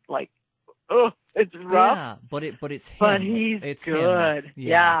and it's rough. Yeah, but it's him. But he's good. Him.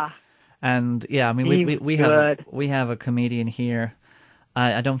 Yeah. And we have a comedian here.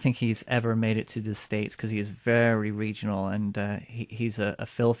 I don't think he's ever made it to the States because he is very regional, and he's a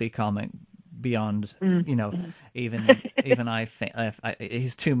filthy comic beyond even I think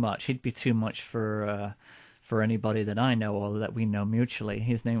he's too much. He'd be too much for anybody that I know or that we know mutually.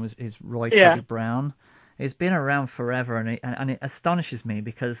 His name is Roy Chubby Brown. He's been around forever, and it astonishes me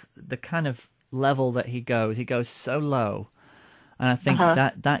because the kind of level that he goes so low. And I think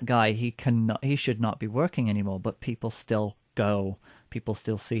that guy, he should not be working anymore, but people still go. People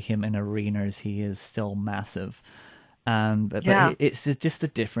still see him in arenas. He is still massive. But it's just a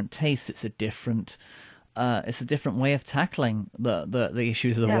different taste. It's a different way of tackling the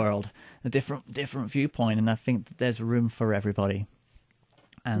issues of the world, a different viewpoint, and I think that there's room for everybody.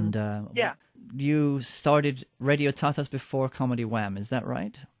 And you started Radio Tatas before Comedy Wham, is that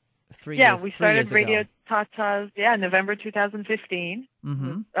right? 3 years. Yeah, we started Radio Tatas. November 2015.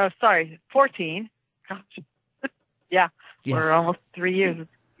 Mm-hmm. Oh, sorry, 14. Gosh. Yeah, yes. We're almost 3 years. It's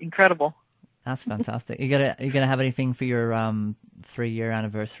incredible. That's fantastic. You gonna have anything for your 3-year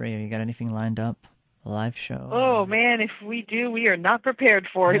anniversary? Or you got anything lined up? A live show? Oh man, if we do, we are not prepared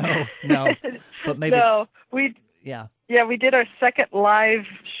for it. No. But maybe. No, we did our second live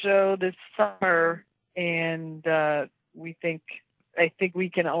show this summer, and I think we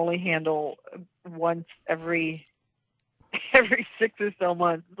can only handle once every 6 or so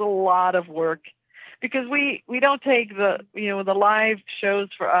months. It's a lot of work. Because we don't take the live shows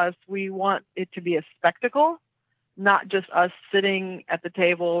for us. We want it to be a spectacle, not just us sitting at the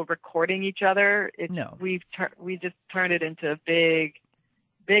table recording each other. We just turned it into a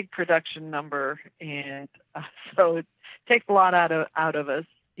big production number, and so it takes a lot out of us.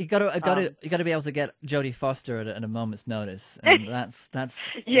 You got to be able to get Jodie Foster at a moment's notice, and that's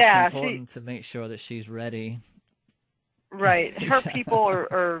important to make sure that she's ready. Right, her people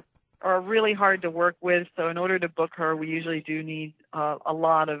are really hard to work with. So in order to book her, we usually do need a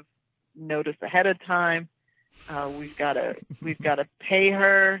lot of notice ahead of time. We've got to pay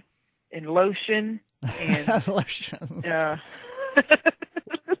her in lotion and lotion.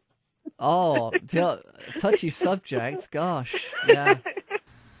 Touchy subject. Gosh, yeah.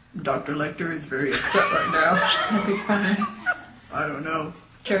 Dr. Lecter is very upset right now. She'll be fine. I don't know.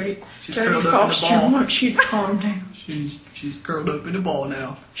 Jodie Foster wants you to calm down. She's curled up in a ball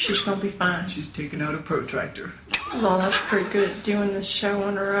now. She's going to be fine. She's taking out a protractor. Lola's pretty good at doing this show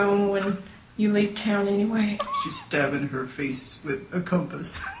on her own when you leave town anyway. She's stabbing her face with a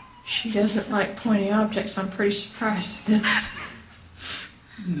compass. She doesn't like pointy objects. I'm pretty surprised at this.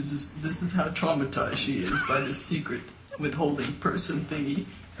 This is how traumatized she is by this secret withholding person thingy.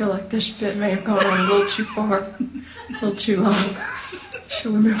 I feel like this bit may have gone on a little too far, a little too long.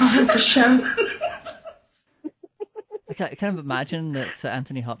 Shall we move on with the show? I kind of imagine that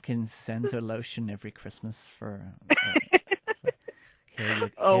Anthony Hopkins sends her lotion every Christmas for.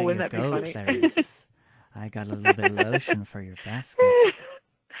 Wouldn't that be funny? Clarice. I got a little bit of lotion for your basket.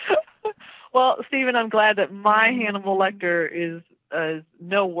 Well, Stephen, I'm glad that my Hannibal Lecter is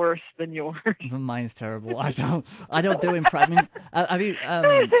no worse than yours. Mine's terrible. I don't do impressions.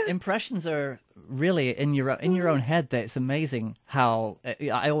 Impressions are really in your own head. That it's amazing how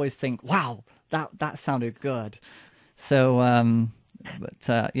I always think, wow, that sounded good. So,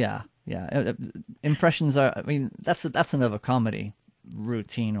 impressions are. I mean, that's another comedy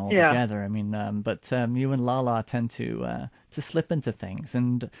routine altogether. Yeah. I mean, but you and Lala tend to slip into things.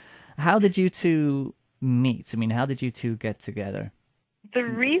 And how did you two meet? I mean, how did you two get together? The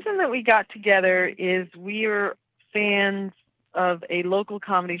reason that we got together is we were fans of a local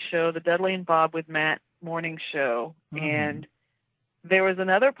comedy show, the Dudley and Bob with Matt morning show, and there was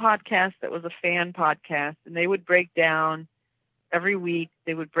another podcast that was a fan podcast, and they would break down every week.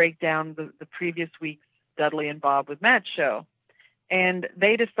 They would break down the previous week's Dudley and Bob with Matt show. And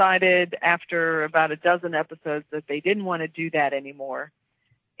they decided after about a dozen episodes that they didn't want to do that anymore.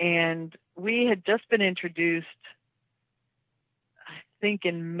 And we had just been introduced, I think,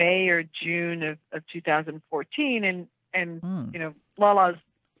 in May or June of 2014. And you know, Lala's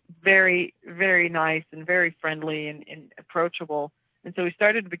very, very nice and very friendly and approachable. And so we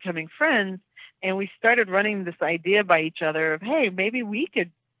started becoming friends, and we started running this idea by each other of, hey, maybe we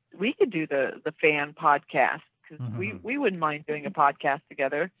could do the fan podcast, because we wouldn't mind doing a podcast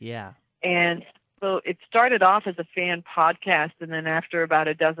together. Yeah. And so it started off as a fan podcast, and then after about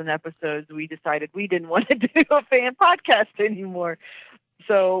a dozen episodes, we decided we didn't want to do a fan podcast anymore.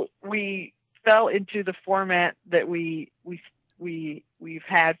 So we fell into the format that we've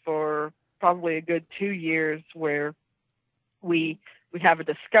had for probably a good 2 years, where we have a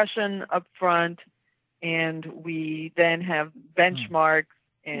discussion up front, and we then have benchmarks,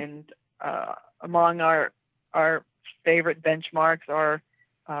 and among our favorite benchmarks are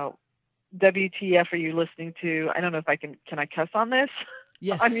WTF are you listening to? I don't know if can I cuss on this?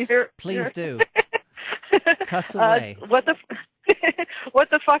 Yes, please do. Cuss away. What the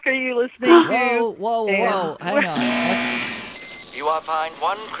fuck are you listening to? Whoa, hang on. You are fined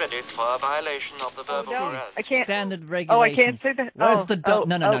 1 credit for a violation of the verbal arrest. I can't. Standard regulations. Oh, I can't say that. Where's the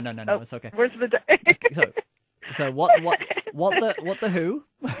no, it's okay. Where's the So what the who?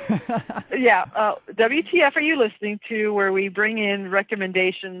 Yeah, WTF are you listening to? Where we bring in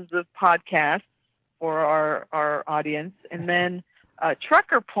recommendations of podcasts for our audience, and then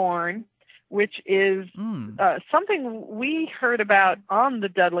trucker porn, which is something we heard about on the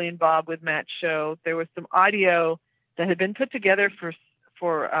Dudley and Bob with Matt show. There was some audio that had been put together for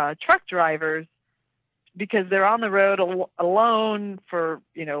truck drivers because they're on the road alone for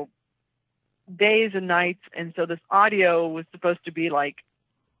days and nights, and so this audio was supposed to be like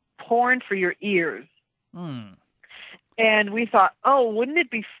porn for your ears. And we thought, oh, wouldn't it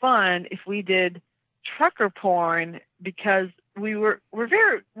be fun if we did trucker porn? Because we were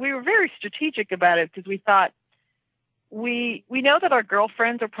very strategic about it, because we thought we know that our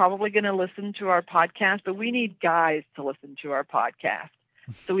girlfriends are probably going to listen to our podcast, but we need guys to listen to our podcast.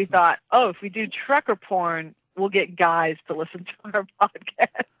 So we thought, oh, if we do trucker porn, we'll get guys to listen to our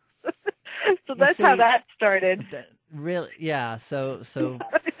podcast. So that's how that started. Really? Yeah. So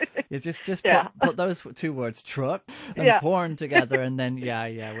you just Yeah. put those two words, truck and porn, together, and then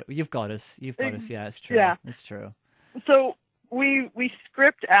you've got us. You've got us. Yeah, it's true. Yeah. It's true. So we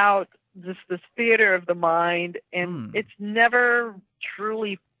script out this theater of the mind, and it's never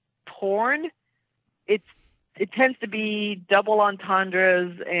truly porn. It tends to be double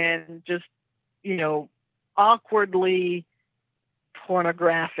entendres and just awkwardly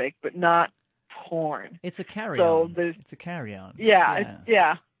pornographic, but not porn. It's a carry-on. So it's a carry-on. Yeah.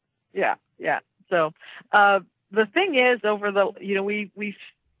 So the thing is, over the we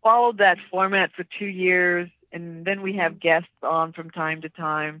followed that format for 2 years, and then we have guests on from time to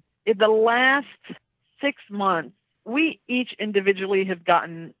time. In the last 6 months, we each individually have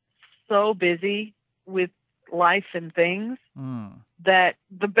gotten so busy with life and things that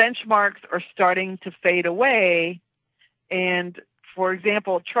the benchmarks are starting to fade away. And for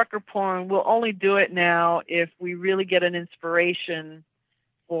example, trucker porn, we'll only do it now if we really get an inspiration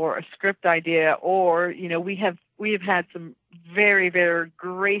for a script idea, or we have had some very, very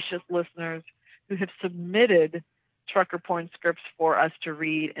gracious listeners who have submitted trucker porn scripts for us to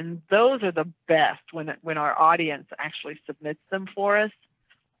read, and those are the best when our audience actually submits them for us.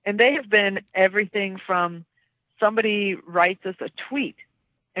 And they have been everything from somebody writes us a tweet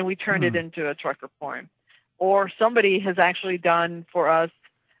and we turn it into a trucker porn, or somebody has actually done for us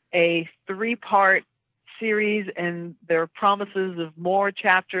a 3-part series, and there are promises of more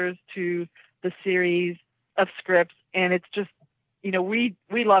chapters to the series of scripts. And it's just, we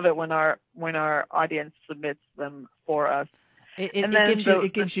love it when our audience submits them for us.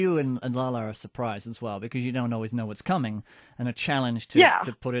 It gives you and Lala a surprise as well, because you don't always know what's coming, and a challenge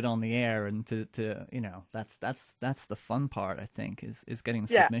to put it on the air, and to that's the fun part, I think, is getting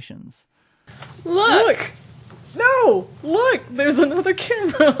submissions. Look! No! Look! There's another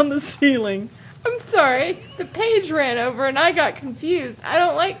camera on the ceiling. I'm sorry. The page ran over and I got confused. I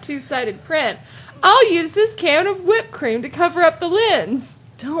don't like two-sided print. I'll use this can of whipped cream to cover up the lens.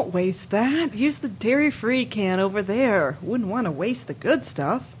 Don't waste that. Use the dairy-free can over there. Wouldn't want to waste the good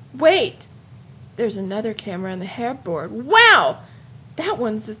stuff. Wait. There's another camera on the headboard. Wow! That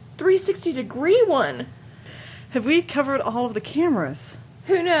one's a 360-degree one. Have we covered all of the cameras?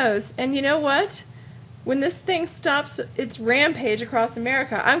 Who knows? And you know what? When this thing stops its rampage across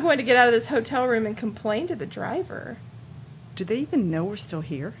America, I'm going to get out of this hotel room and complain to the driver. Do they even know we're still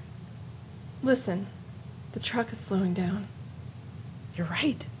here? Listen, the truck is slowing down. You're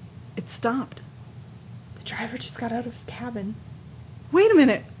right. It stopped. The driver just got out of his cabin. Wait a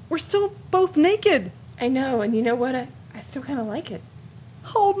minute. We're still both naked. I know, and you know what? I still kind of like it.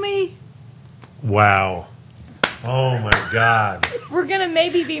 Hold me. Wow. Oh, my God. We're going to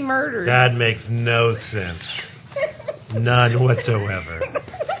maybe be murdered. That makes no sense. None whatsoever.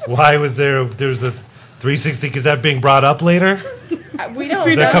 Why was there's a 360? Is that being brought up later? We don't know.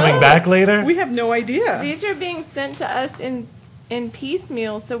 Is that coming back later? We have no idea. These are being sent to us in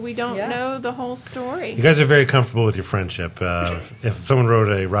piecemeal, so we don't know the whole story. You guys are very comfortable with your friendship. If someone wrote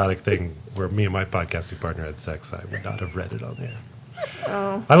an erotic thing where me and my podcasting partner had sex, I would not have read it on there.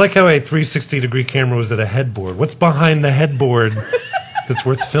 Oh. I like how a 360-degree camera was at a headboard. What's behind the headboard that's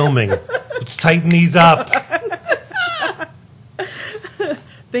worth filming? Let's tighten these up.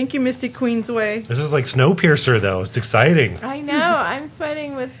 Thank you, Misty Queensway. This is like Snowpiercer, though. It's exciting. I know. I'm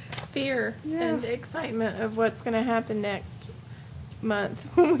sweating with fear and excitement of what's going to happen next month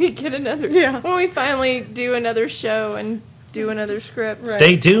when we get another. When we finally do another show and do another script. Right.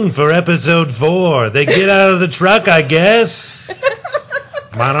 Stay tuned for episode 4. They get out of the truck, I guess.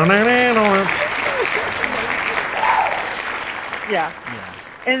 Yeah.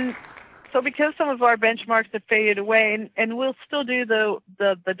 And so because some of our benchmarks have faded away, and we'll still do the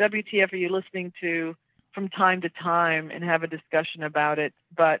WTF Are You Listening To from time to time and have a discussion about it.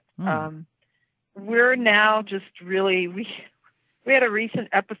 But we're now just really we had a recent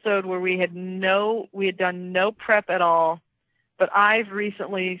episode where we had done no prep at all. But I've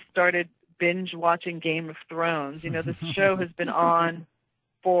recently started binge watching Game of Thrones. You know, this show has been on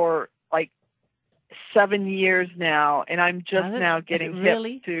for like 7 years now, and I'm just now getting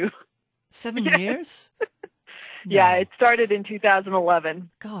hip to 7 years. Yeah, it started in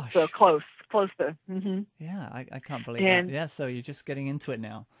 2011. Gosh, so close to. Yeah, I can't believe that. Yeah, so you're just getting into it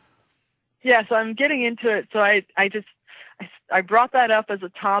now. Yeah, so I'm getting into it. So I brought that up as a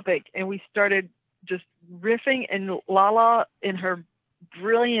topic, and we started just riffing, and Lala, in her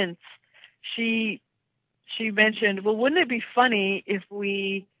brilliance, she mentioned, well, wouldn't it be funny if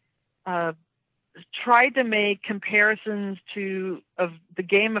we tried to make comparisons of the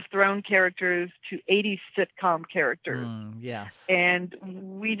Game of Thrones characters to 80s sitcom characters? Yes. And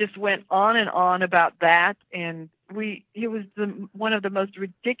we just went on and on about that, and it was one of the most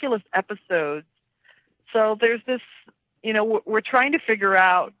ridiculous episodes. So there's this, you know, we're trying to figure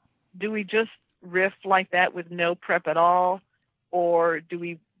out, do we just riff like that with no prep at all, or do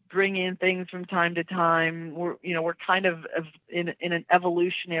we bring in things from time to time? We're kind of in an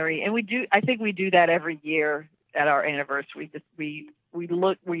evolutionary, and I think we do that every year at our anniversary. We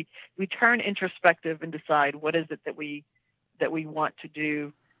turn introspective and decide what is it that we want to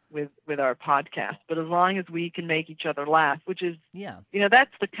do with our podcast. But as long as we can make each other laugh, which is,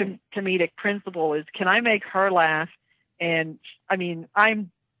 that's the comedic principle, is, can I make her laugh? And I mean,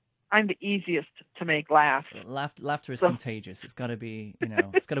 I'm the easiest to make laugh. Laughter is contagious. It's got to be,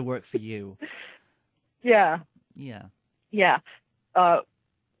 it's got to work for you. Yeah. Yeah. Yeah.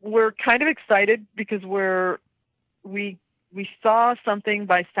 We're kind of excited because we saw something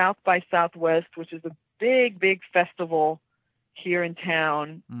by South by Southwest, which is a big festival here in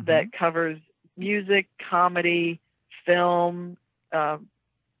town that covers music, comedy, film,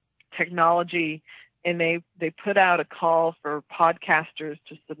 technology. And they put out a call for podcasters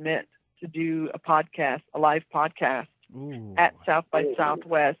to submit to do a live podcast at South by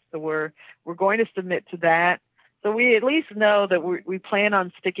Southwest. So we're going to submit to that. So we at least know that we plan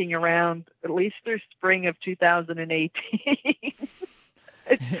on sticking around at least through spring of 2018.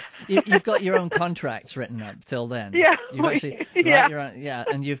 You've got your own contracts written up till then. Yeah. You've actually write your own,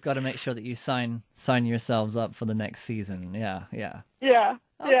 and you've got to make sure that you sign yourselves up for the next season. Yeah. Yeah.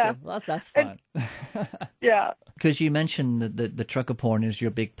 Okay, yeah, well, that's fun. Yeah, because you mentioned that the trucker porn is your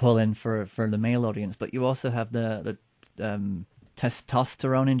big pull-in for the male audience, but you also have the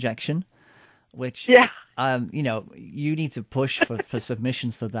testosterone injection, which you need to push for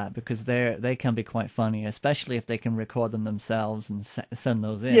submissions for that, because they can be quite funny, especially if they can record them themselves and send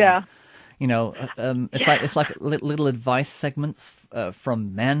those in. Yeah, it's like little advice segments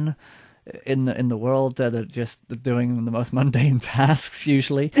from men in the world that are just doing the most mundane tasks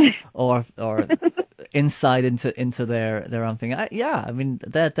usually, or insight into their own thing. I mean,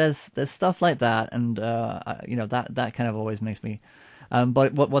 there's stuff like that, and that kind of always makes me.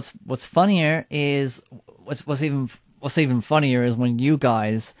 But what's funnier is what's even funnier is when you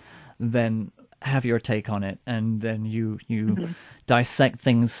guys then have your take on it, and then you dissect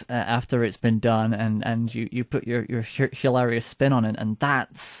things after it's been done, and you put your hilarious spin on it, and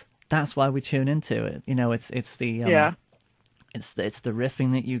that's why we tune into it. It's the it's the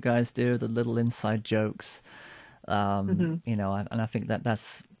riffing that you guys do, the little inside jokes, and I think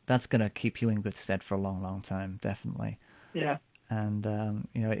that's gonna keep you in good stead for a long time, definitely. Yeah. And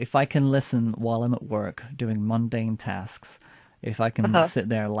if I can listen while I'm at work doing mundane tasks, if I can sit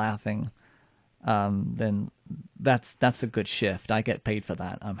there laughing, then that's a good shift. I get paid for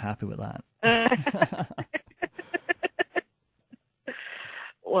that. I'm happy with that.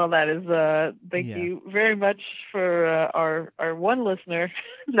 Well, that is thank you very much for our one listener.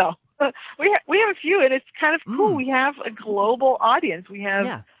 No, we have a few, and it's kind of cool. We have a global audience. We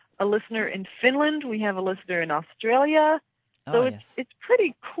have a listener in Finland. We have a listener in Australia. So it's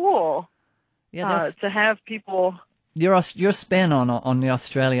pretty cool to have people. Your spin on the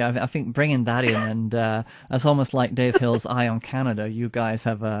Australia, I think bringing that in, and that's almost like Dave Hill's eye on Canada. You guys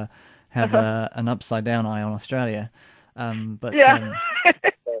have an upside down eye on Australia,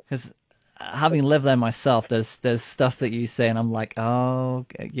 because having lived there myself, there's stuff that you say, and I'm like, oh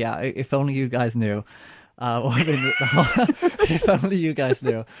yeah, if only you guys knew, if only you guys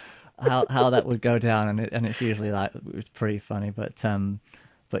knew how that would go down, and it's usually like, it's pretty funny, but the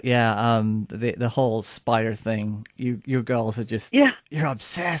whole spider thing, you girls are just you're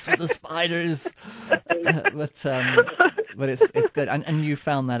obsessed with the spiders, but but it's good. And you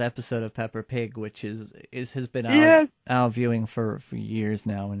found that episode of Peppa Pig, which has been our viewing for years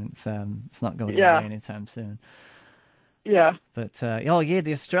now, and it's not going away anytime soon. Yeah. But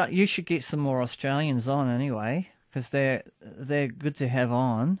you should get some more Australians on anyway, because they're good to have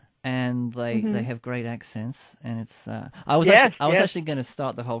on, and they have great accents, and it's. I was actually going to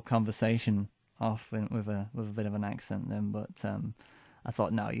start the whole conversation off with a bit of an accent then, but I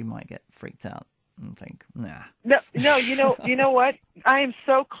thought no, you might get freaked out and think nah. No, you know what? I am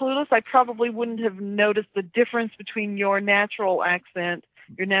so clueless. I probably wouldn't have noticed the difference between your natural accent,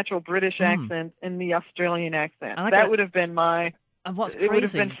 your natural British accent, and the Australian accent. That would have been my. And what's It would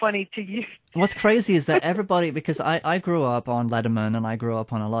have crazy? been funny to you. What's crazy is that everybody, because I grew up on Letterman and I grew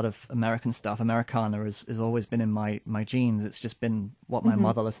up on a lot of American stuff. Americana has always been in my genes. It's just been what my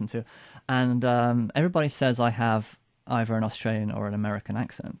mother listened to. And everybody says I have either an Australian or an American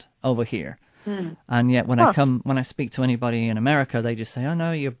accent over here. And yet when I speak to anybody in America, they just say, oh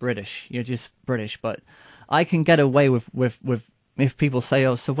no, you're British. You're just British. But I can get away with if people say,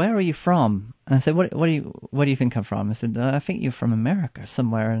 "Oh, so where are you from?" And I say, "What do you think I'm from?" I said, "I think you're from America,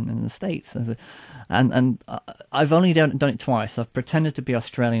 somewhere in the States." I said, and I've only done it twice. I've pretended to be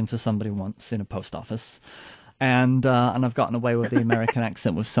Australian to somebody once in a post office, and I've gotten away with the American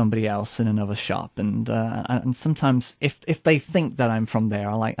accent with somebody else in another shop. And sometimes if they think that I'm from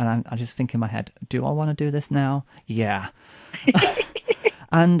there, I just think in my head, "Do I want to do this now?" Yeah,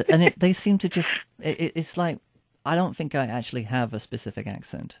 they seem to just it's like. I don't think I actually have a specific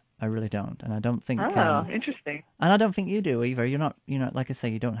accent. I really don't, and I don't think. Interesting. And I don't think you do either. You're not, like I say,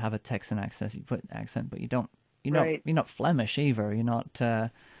 you don't have a Texan accent. You put accent, but you don't. You're not Flemish either. You're not.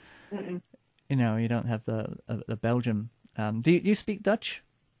 You don't have the Belgium. Do you speak Dutch?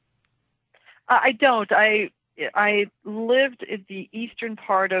 I don't. I lived in the eastern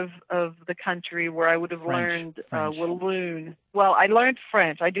part of the country where I would have learned Walloon. Well, I learned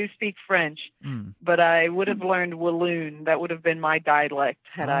French. I do speak French, but I would have learned Walloon. That would have been my dialect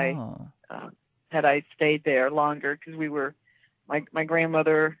had I stayed there longer, because my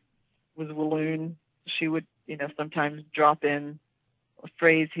grandmother was Walloon. She would sometimes drop in a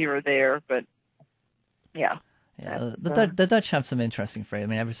phrase here or there, but yeah. Yeah, the Dutch have some interesting phrases. I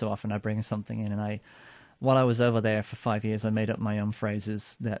mean, every so often I bring something in, and while I was over there for 5 years, I made up my own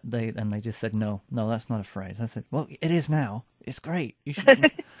phrases and they just said, no, that's not a phrase. I said, well, it is now. It's great. You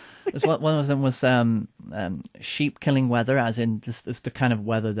should. One of them was sheep killing weather, as in just the kind of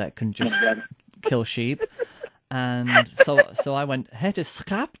weather that can just kill sheep. And so I went, het is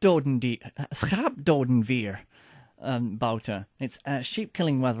schaapdoden weer, Bouter. It's sheep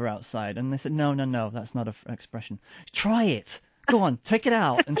killing weather outside. And they said, no, that's not an expression. Try it. Go on, take it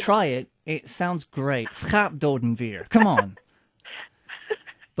out and try it. It sounds great. Schaapdoden weer. Come on.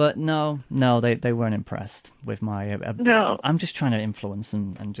 But no, they weren't impressed with my. No. I'm just trying to influence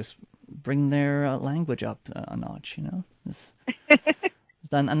and just bring their language up a notch,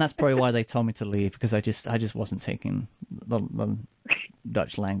 And that's probably why they told me to leave, because I just wasn't taking the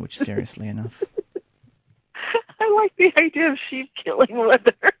Dutch language seriously enough. I like the idea of sheep killing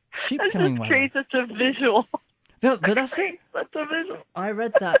weather. Sheep killing weather creates such a visual. No, but that's it. Such a visual. I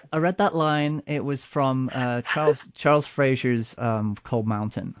read that line. It was from Charles Fraser's Cold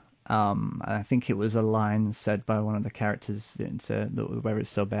Mountain. I think it was a line said by one of the characters. Where it's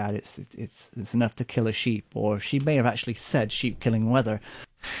so bad, it's enough to kill a sheep. Or she may have actually said sheep killing weather.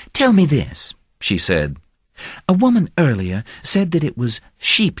 Tell me this, she said. A woman earlier said that it was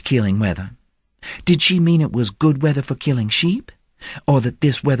sheep killing weather. Did she mean it was good weather for killing sheep, or that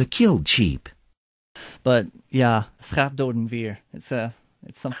this weather killed sheep? But yeah, schaapdoden weer. It's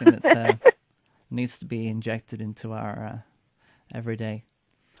something that needs to be injected into our everyday.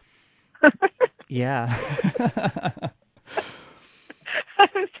 Yeah.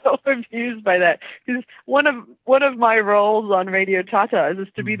 I'm so amused by that, because one of my roles on Radio Tatas is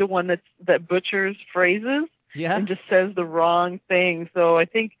to be the one that butchers phrases and just says the wrong thing. So I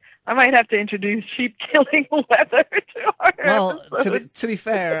think I might have to introduce sheep killing weather to our episode. To be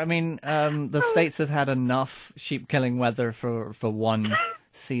fair, I mean, the States have had enough sheep killing weather for one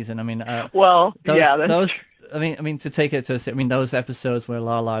season. I mean, those. I mean, to take it to, those episodes where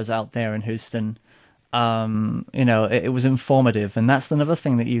Lala's out there in Houston, it was informative, and that's another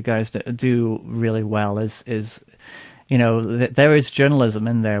thing that you guys do really well. Is there is journalism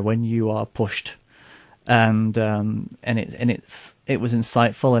in there when you are pushed. And it was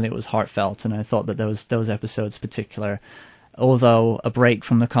insightful and it was heartfelt, and I thought that those episodes particular, although a break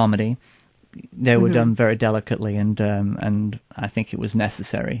from the comedy, they were done very delicately, and I think it was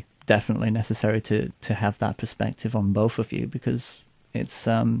definitely necessary to have that perspective on both of you, because it's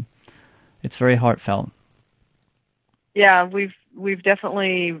very heartfelt. Yeah, we've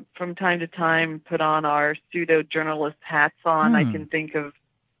definitely from time to time put on our pseudo journalist hats on. I can think of,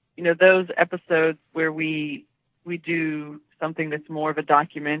 those episodes where we do something that's more of a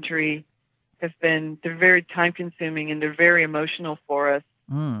documentary they're very time consuming and they're very emotional for us.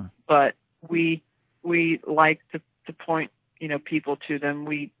 But we like to point, people to them.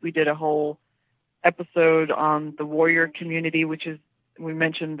 We did a whole episode on the warrior community, which is, we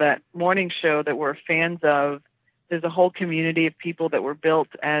mentioned that morning show that we're fans of. There's a whole community of people that were built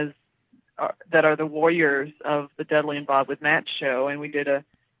that are the warriors of the Dudley and Bob with Matt show. And we did a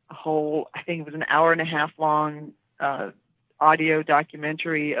whole, I think it was an hour and a half long audio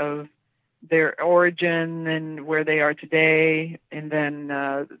documentary of their origin and where they are today. And then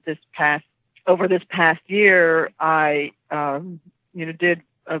this past year, I did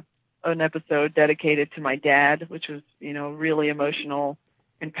an episode dedicated to my dad, which was really emotional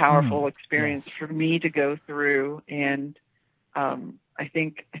and powerful experience for me to go through. And I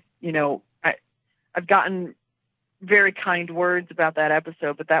think I've gotten very kind words about that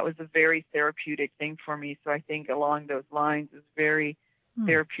episode, but that was a very therapeutic thing for me. So I think along those lines is very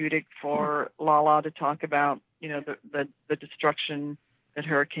therapeutic for Lala to talk about, the destruction that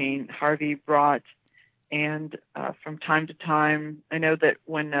Hurricane Harvey brought. And from time to time, I know that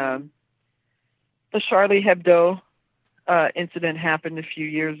when the Charlie Hebdo incident happened a few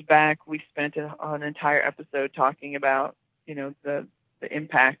years back, we spent an entire episode talking about, the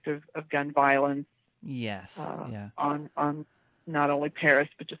impact of gun violence. Yes. On not only Paris,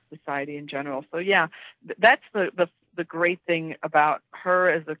 but just society in general. So yeah, that's the great thing about her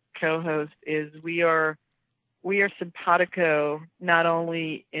as a co-host is we are simpatico, not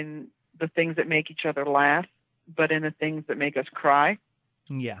only in the things that make each other laugh, but in the things that make us cry.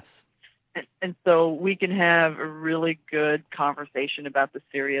 Yes. And so we can have a really good conversation about the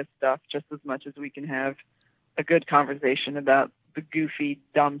serious stuff just as much as we can have a good conversation about the goofy,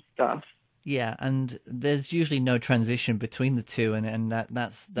 dumb stuff. Yeah, and there's usually no transition between the two, and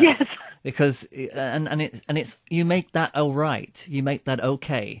that's yes. Because it's you make that right, you make that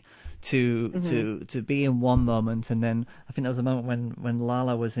okay to be in one moment, and then I think there was a moment when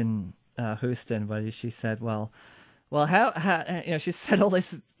Lala was in Houston where she said, well, how she said all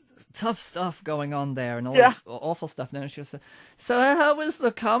this tough stuff going on there and all this awful stuff. And then she was so how was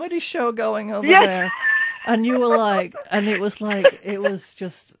the comedy show going over there? And you were like, and it was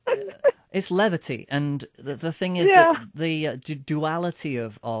just. It's levity, and the thing is that the duality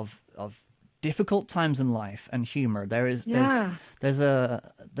of difficult times in life and humor. There's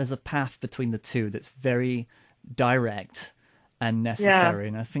a path between the two that's very direct and necessary,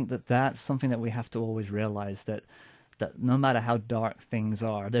 and I think that's something that we have to always realize that no matter how dark things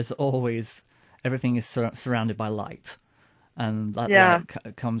are, there's always everything is surrounded by light, and that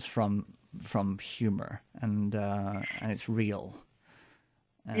light comes from humor, and it's real.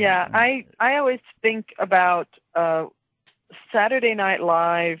 I always think about Saturday Night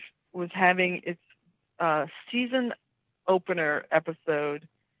Live was having its season opener episode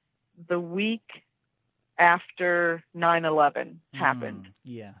the week after 9/11 happened.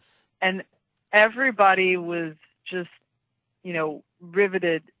 Yes. And everybody was just,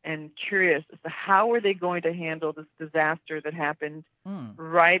 riveted and curious as to how were they going to handle this disaster that happened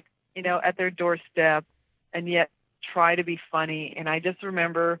right, at their doorstep, and yet try to be funny. And I just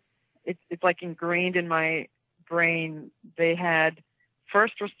remember it's like ingrained in my brain. They had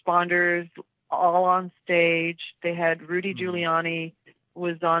first responders all on stage. They had Rudy Giuliani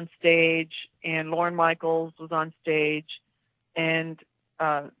was on stage, and Lorne Michaels was on stage, and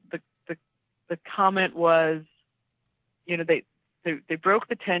the comment was, they broke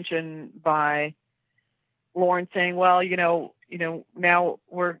the tension by Lorne saying, well, now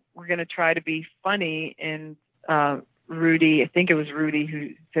we're going to try to be funny, and Rudy, I think it was Rudy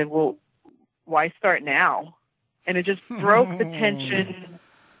who said, well, why start now? And it just broke the tension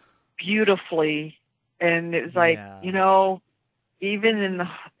beautifully. And it was like, even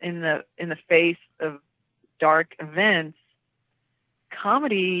in the face of dark events,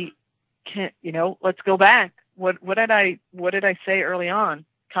 comedy can, let's go back. What did I say early on?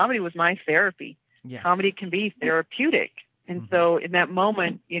 Comedy was my therapy. Yes. Comedy can be therapeutic. And so in that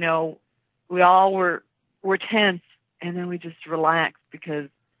moment, we all were tense, and then we just relaxed because,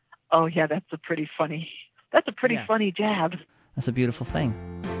 oh yeah, that's a pretty funny jab. That's a beautiful thing.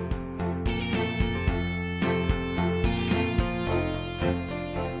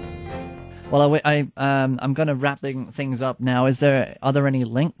 Well, I'm going to wrap things up now. Are there any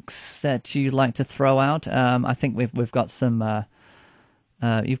links that you'd like to throw out? I think we've got some.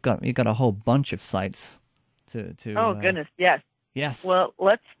 You've got a whole bunch of sites to. Oh goodness, yes. Yes. Well,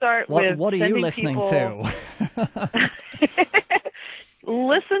 let's start with. What are you listening to?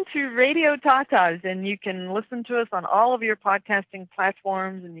 Listen to Radio Tatas, and you can listen to us on all of your podcasting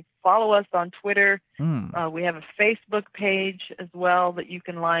platforms, and you follow us on Twitter. We have a Facebook page as well that you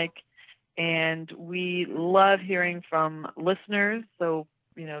can like, and we love hearing from listeners. So,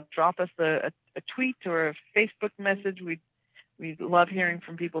 drop us a tweet or a Facebook message. We love hearing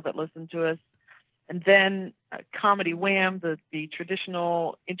from people that listen to us. And then Comedy Wham, the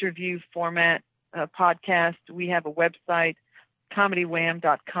traditional interview format podcast, we have a website,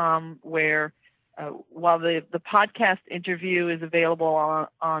 comedywham.com, where while the podcast interview is available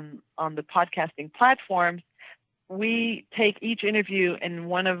on the podcasting platforms, we take each interview and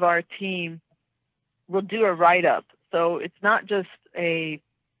one of our team will do a write-up. So it's not just a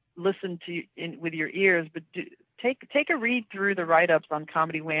listen to with your ears, but take a read through the write-ups on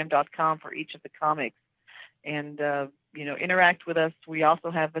comedywham.com for each of the comics, and interact with us. We also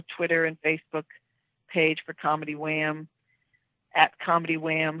have a Twitter and Facebook page for Comedy Wham, at Comedy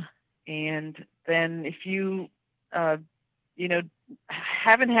Wham. And then if you haven't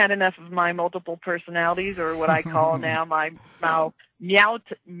had enough of my multiple personalities, or what I call now my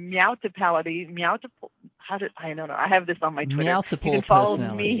meowtipality, I don't know. I have this on my Twitter. Meowtiple you can follow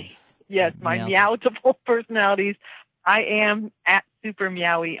personalities. me. Yes, my meowtiple personalities. I am at Super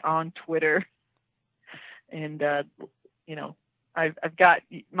Meowie on Twitter. And, I've got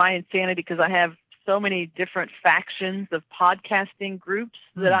my insanity because I have so many different factions of podcasting groups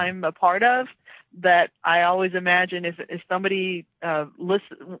that I'm a part of, that I always imagine if somebody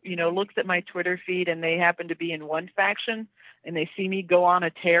looks at my Twitter feed and they happen to be in one faction and they see me go on a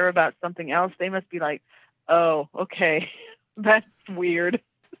tear about something else, they must be like, oh, okay, that's weird.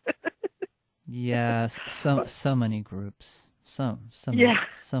 Yes, so many groups. So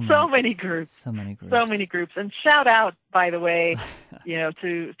many groups. And shout out, by the way,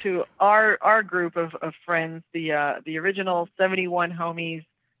 to our group of friends, the original 71 homies,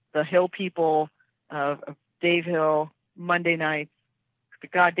 the Hill people of Dave Hill, Monday nights, the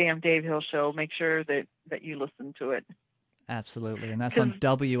goddamn Dave Hill show. Make sure that you listen to it. Absolutely, and that's on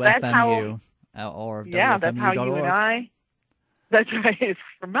WFMU or WFMU.org. That's how you and I. That's right. It's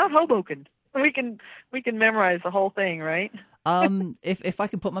from Mount Hoboken. We can memorize the whole thing, right? If I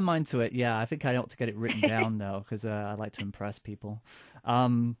can put my mind to it, yeah, I think I ought to get it written down though, because I like to impress people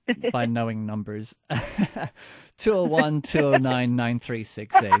by knowing numbers.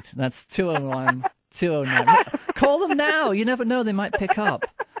 201-209-9368. That's 201-209. Call them now. You never know; they might pick up.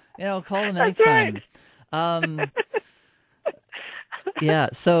 Call them anytime. Right. Yeah.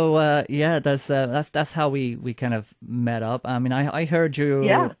 So that's how we kind of met up. I mean, I heard you.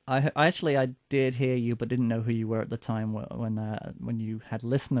 Yeah. I did hear you, but didn't know who you were at the time when you had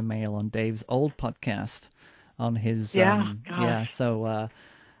listener mail on Dave's old podcast on his. Gosh. So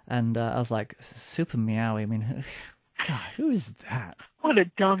and I was like, Super Meowie. I mean, God, who is that? What a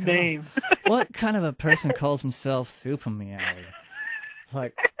dumb name. What kind of a person calls himself Super Meowie?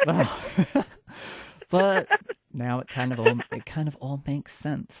 Like, oh. But now it kind of all makes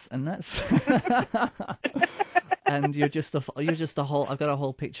sense, and that's and you're just a whole. I've got a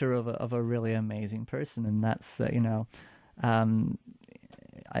whole picture of a really amazing person, and that's I'm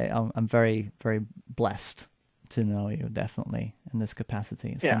very, very blessed to know you, definitely, in this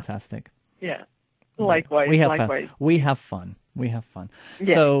capacity. It's fantastic. Yeah. Likewise. We have fun.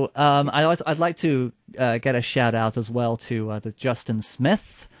 Yeah. So I'd like to get a shout out as well to the Justin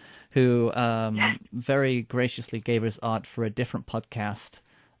Smith, who very graciously gave us art for a different podcast,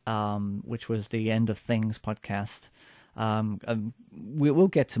 which was the End of Things podcast. We'll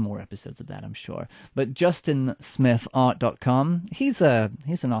get to more episodes of that, I'm sure. But JustinSmithArt.com, he's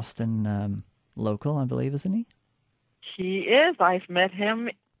an Austin local, I believe, isn't he? He is. I've met him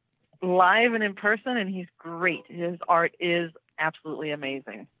live and in person, and he's great. His art is absolutely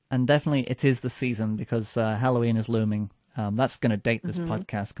amazing. And definitely it is the season, because Halloween is looming. That's going to date this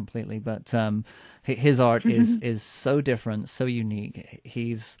podcast completely, but his art is so different, so unique.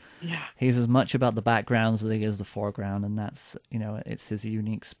 He's as much about the backgrounds as he is the foreground, and that's it's his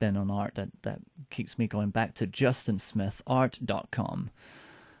unique spin on art that keeps me going back to JustinSmithArt.com.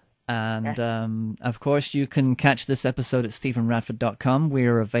 And of course, you can catch this episode at StephenRadford.com.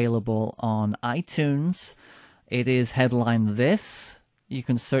 We're available on iTunes. It is headline This. You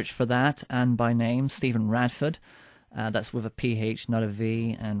can search for that, and by name, Stephen Radford. That's with a PH, not a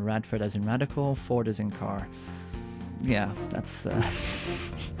V, and Radford as in radical, Ford as in car. Yeah, that's...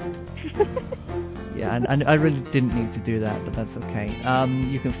 yeah, and I really didn't need to do that, but that's okay.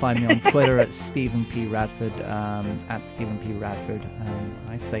 You can find me on Twitter at Stephen P. Radford, at Stephen P. Radford.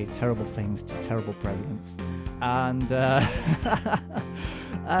 I say terrible things to terrible presidents. And... what?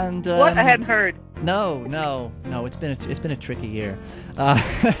 I hadn't heard. No. It's been a tricky year.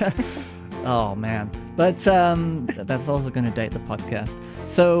 Oh man, but that's also going to date the podcast.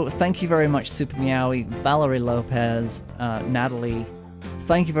 So thank you very much, Super Meowie, Valerie Lopez, Natalie.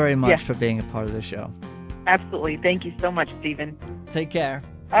 Thank you very much for being a part of the show. Absolutely. Thank you so much, Stephen. Take care.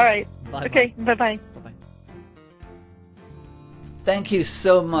 All right. Bye. Okay. Bye-bye. Bye-bye. Thank you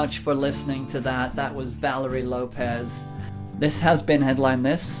so much for listening to that. That was Valerie Lopez. This has been Headline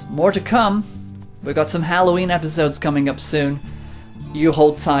This. More to come. We've got some Halloween episodes coming up soon. You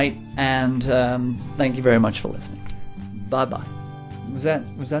hold tight, and thank you very much for listening. Bye-bye. Was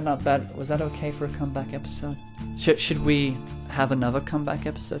that not bad? Was that okay for a comeback episode? Should we have another comeback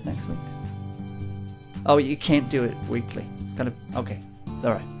episode next week? Oh, you can't do it weekly. It's kind of... Okay.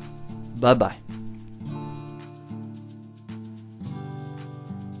 All right. Bye-bye.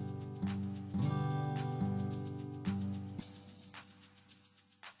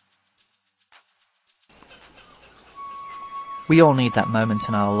 We all need that moment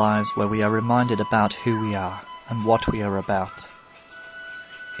in our lives where we are reminded about who we are and what we are about.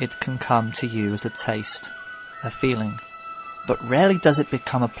 It can come to you as a taste, a feeling, but rarely does it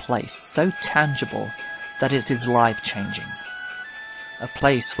become a place so tangible that it is life-changing. A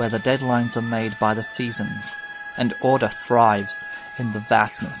place where the deadlines are made by the seasons and order thrives in the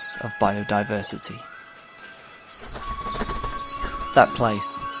vastness of biodiversity. That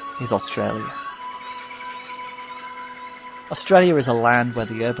place is Australia. Australia is a land where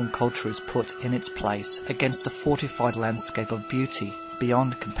the urban culture is put in its place against a fortified landscape of beauty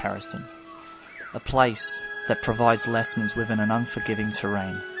beyond comparison. A place that provides lessons within an unforgiving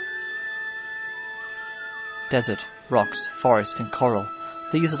terrain. Desert, rocks, forest and coral,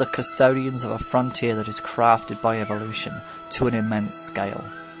 these are the custodians of a frontier that is crafted by evolution to an immense scale.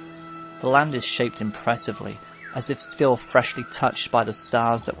 The land is shaped impressively, as if still freshly touched by the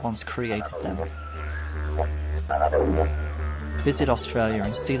stars that once created them. Visit Australia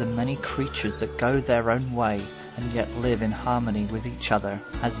and see the many creatures that go their own way and yet live in harmony with each other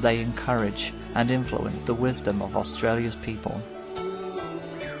as they encourage and influence the wisdom of Australia's people.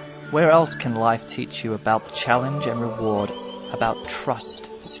 Where else can life teach you about the challenge and reward, about trust,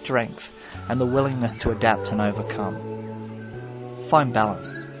 strength, and the willingness to adapt and overcome? Find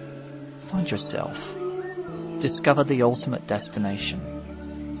balance. Find yourself. Discover the ultimate destination.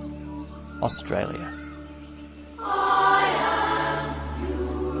 Australia.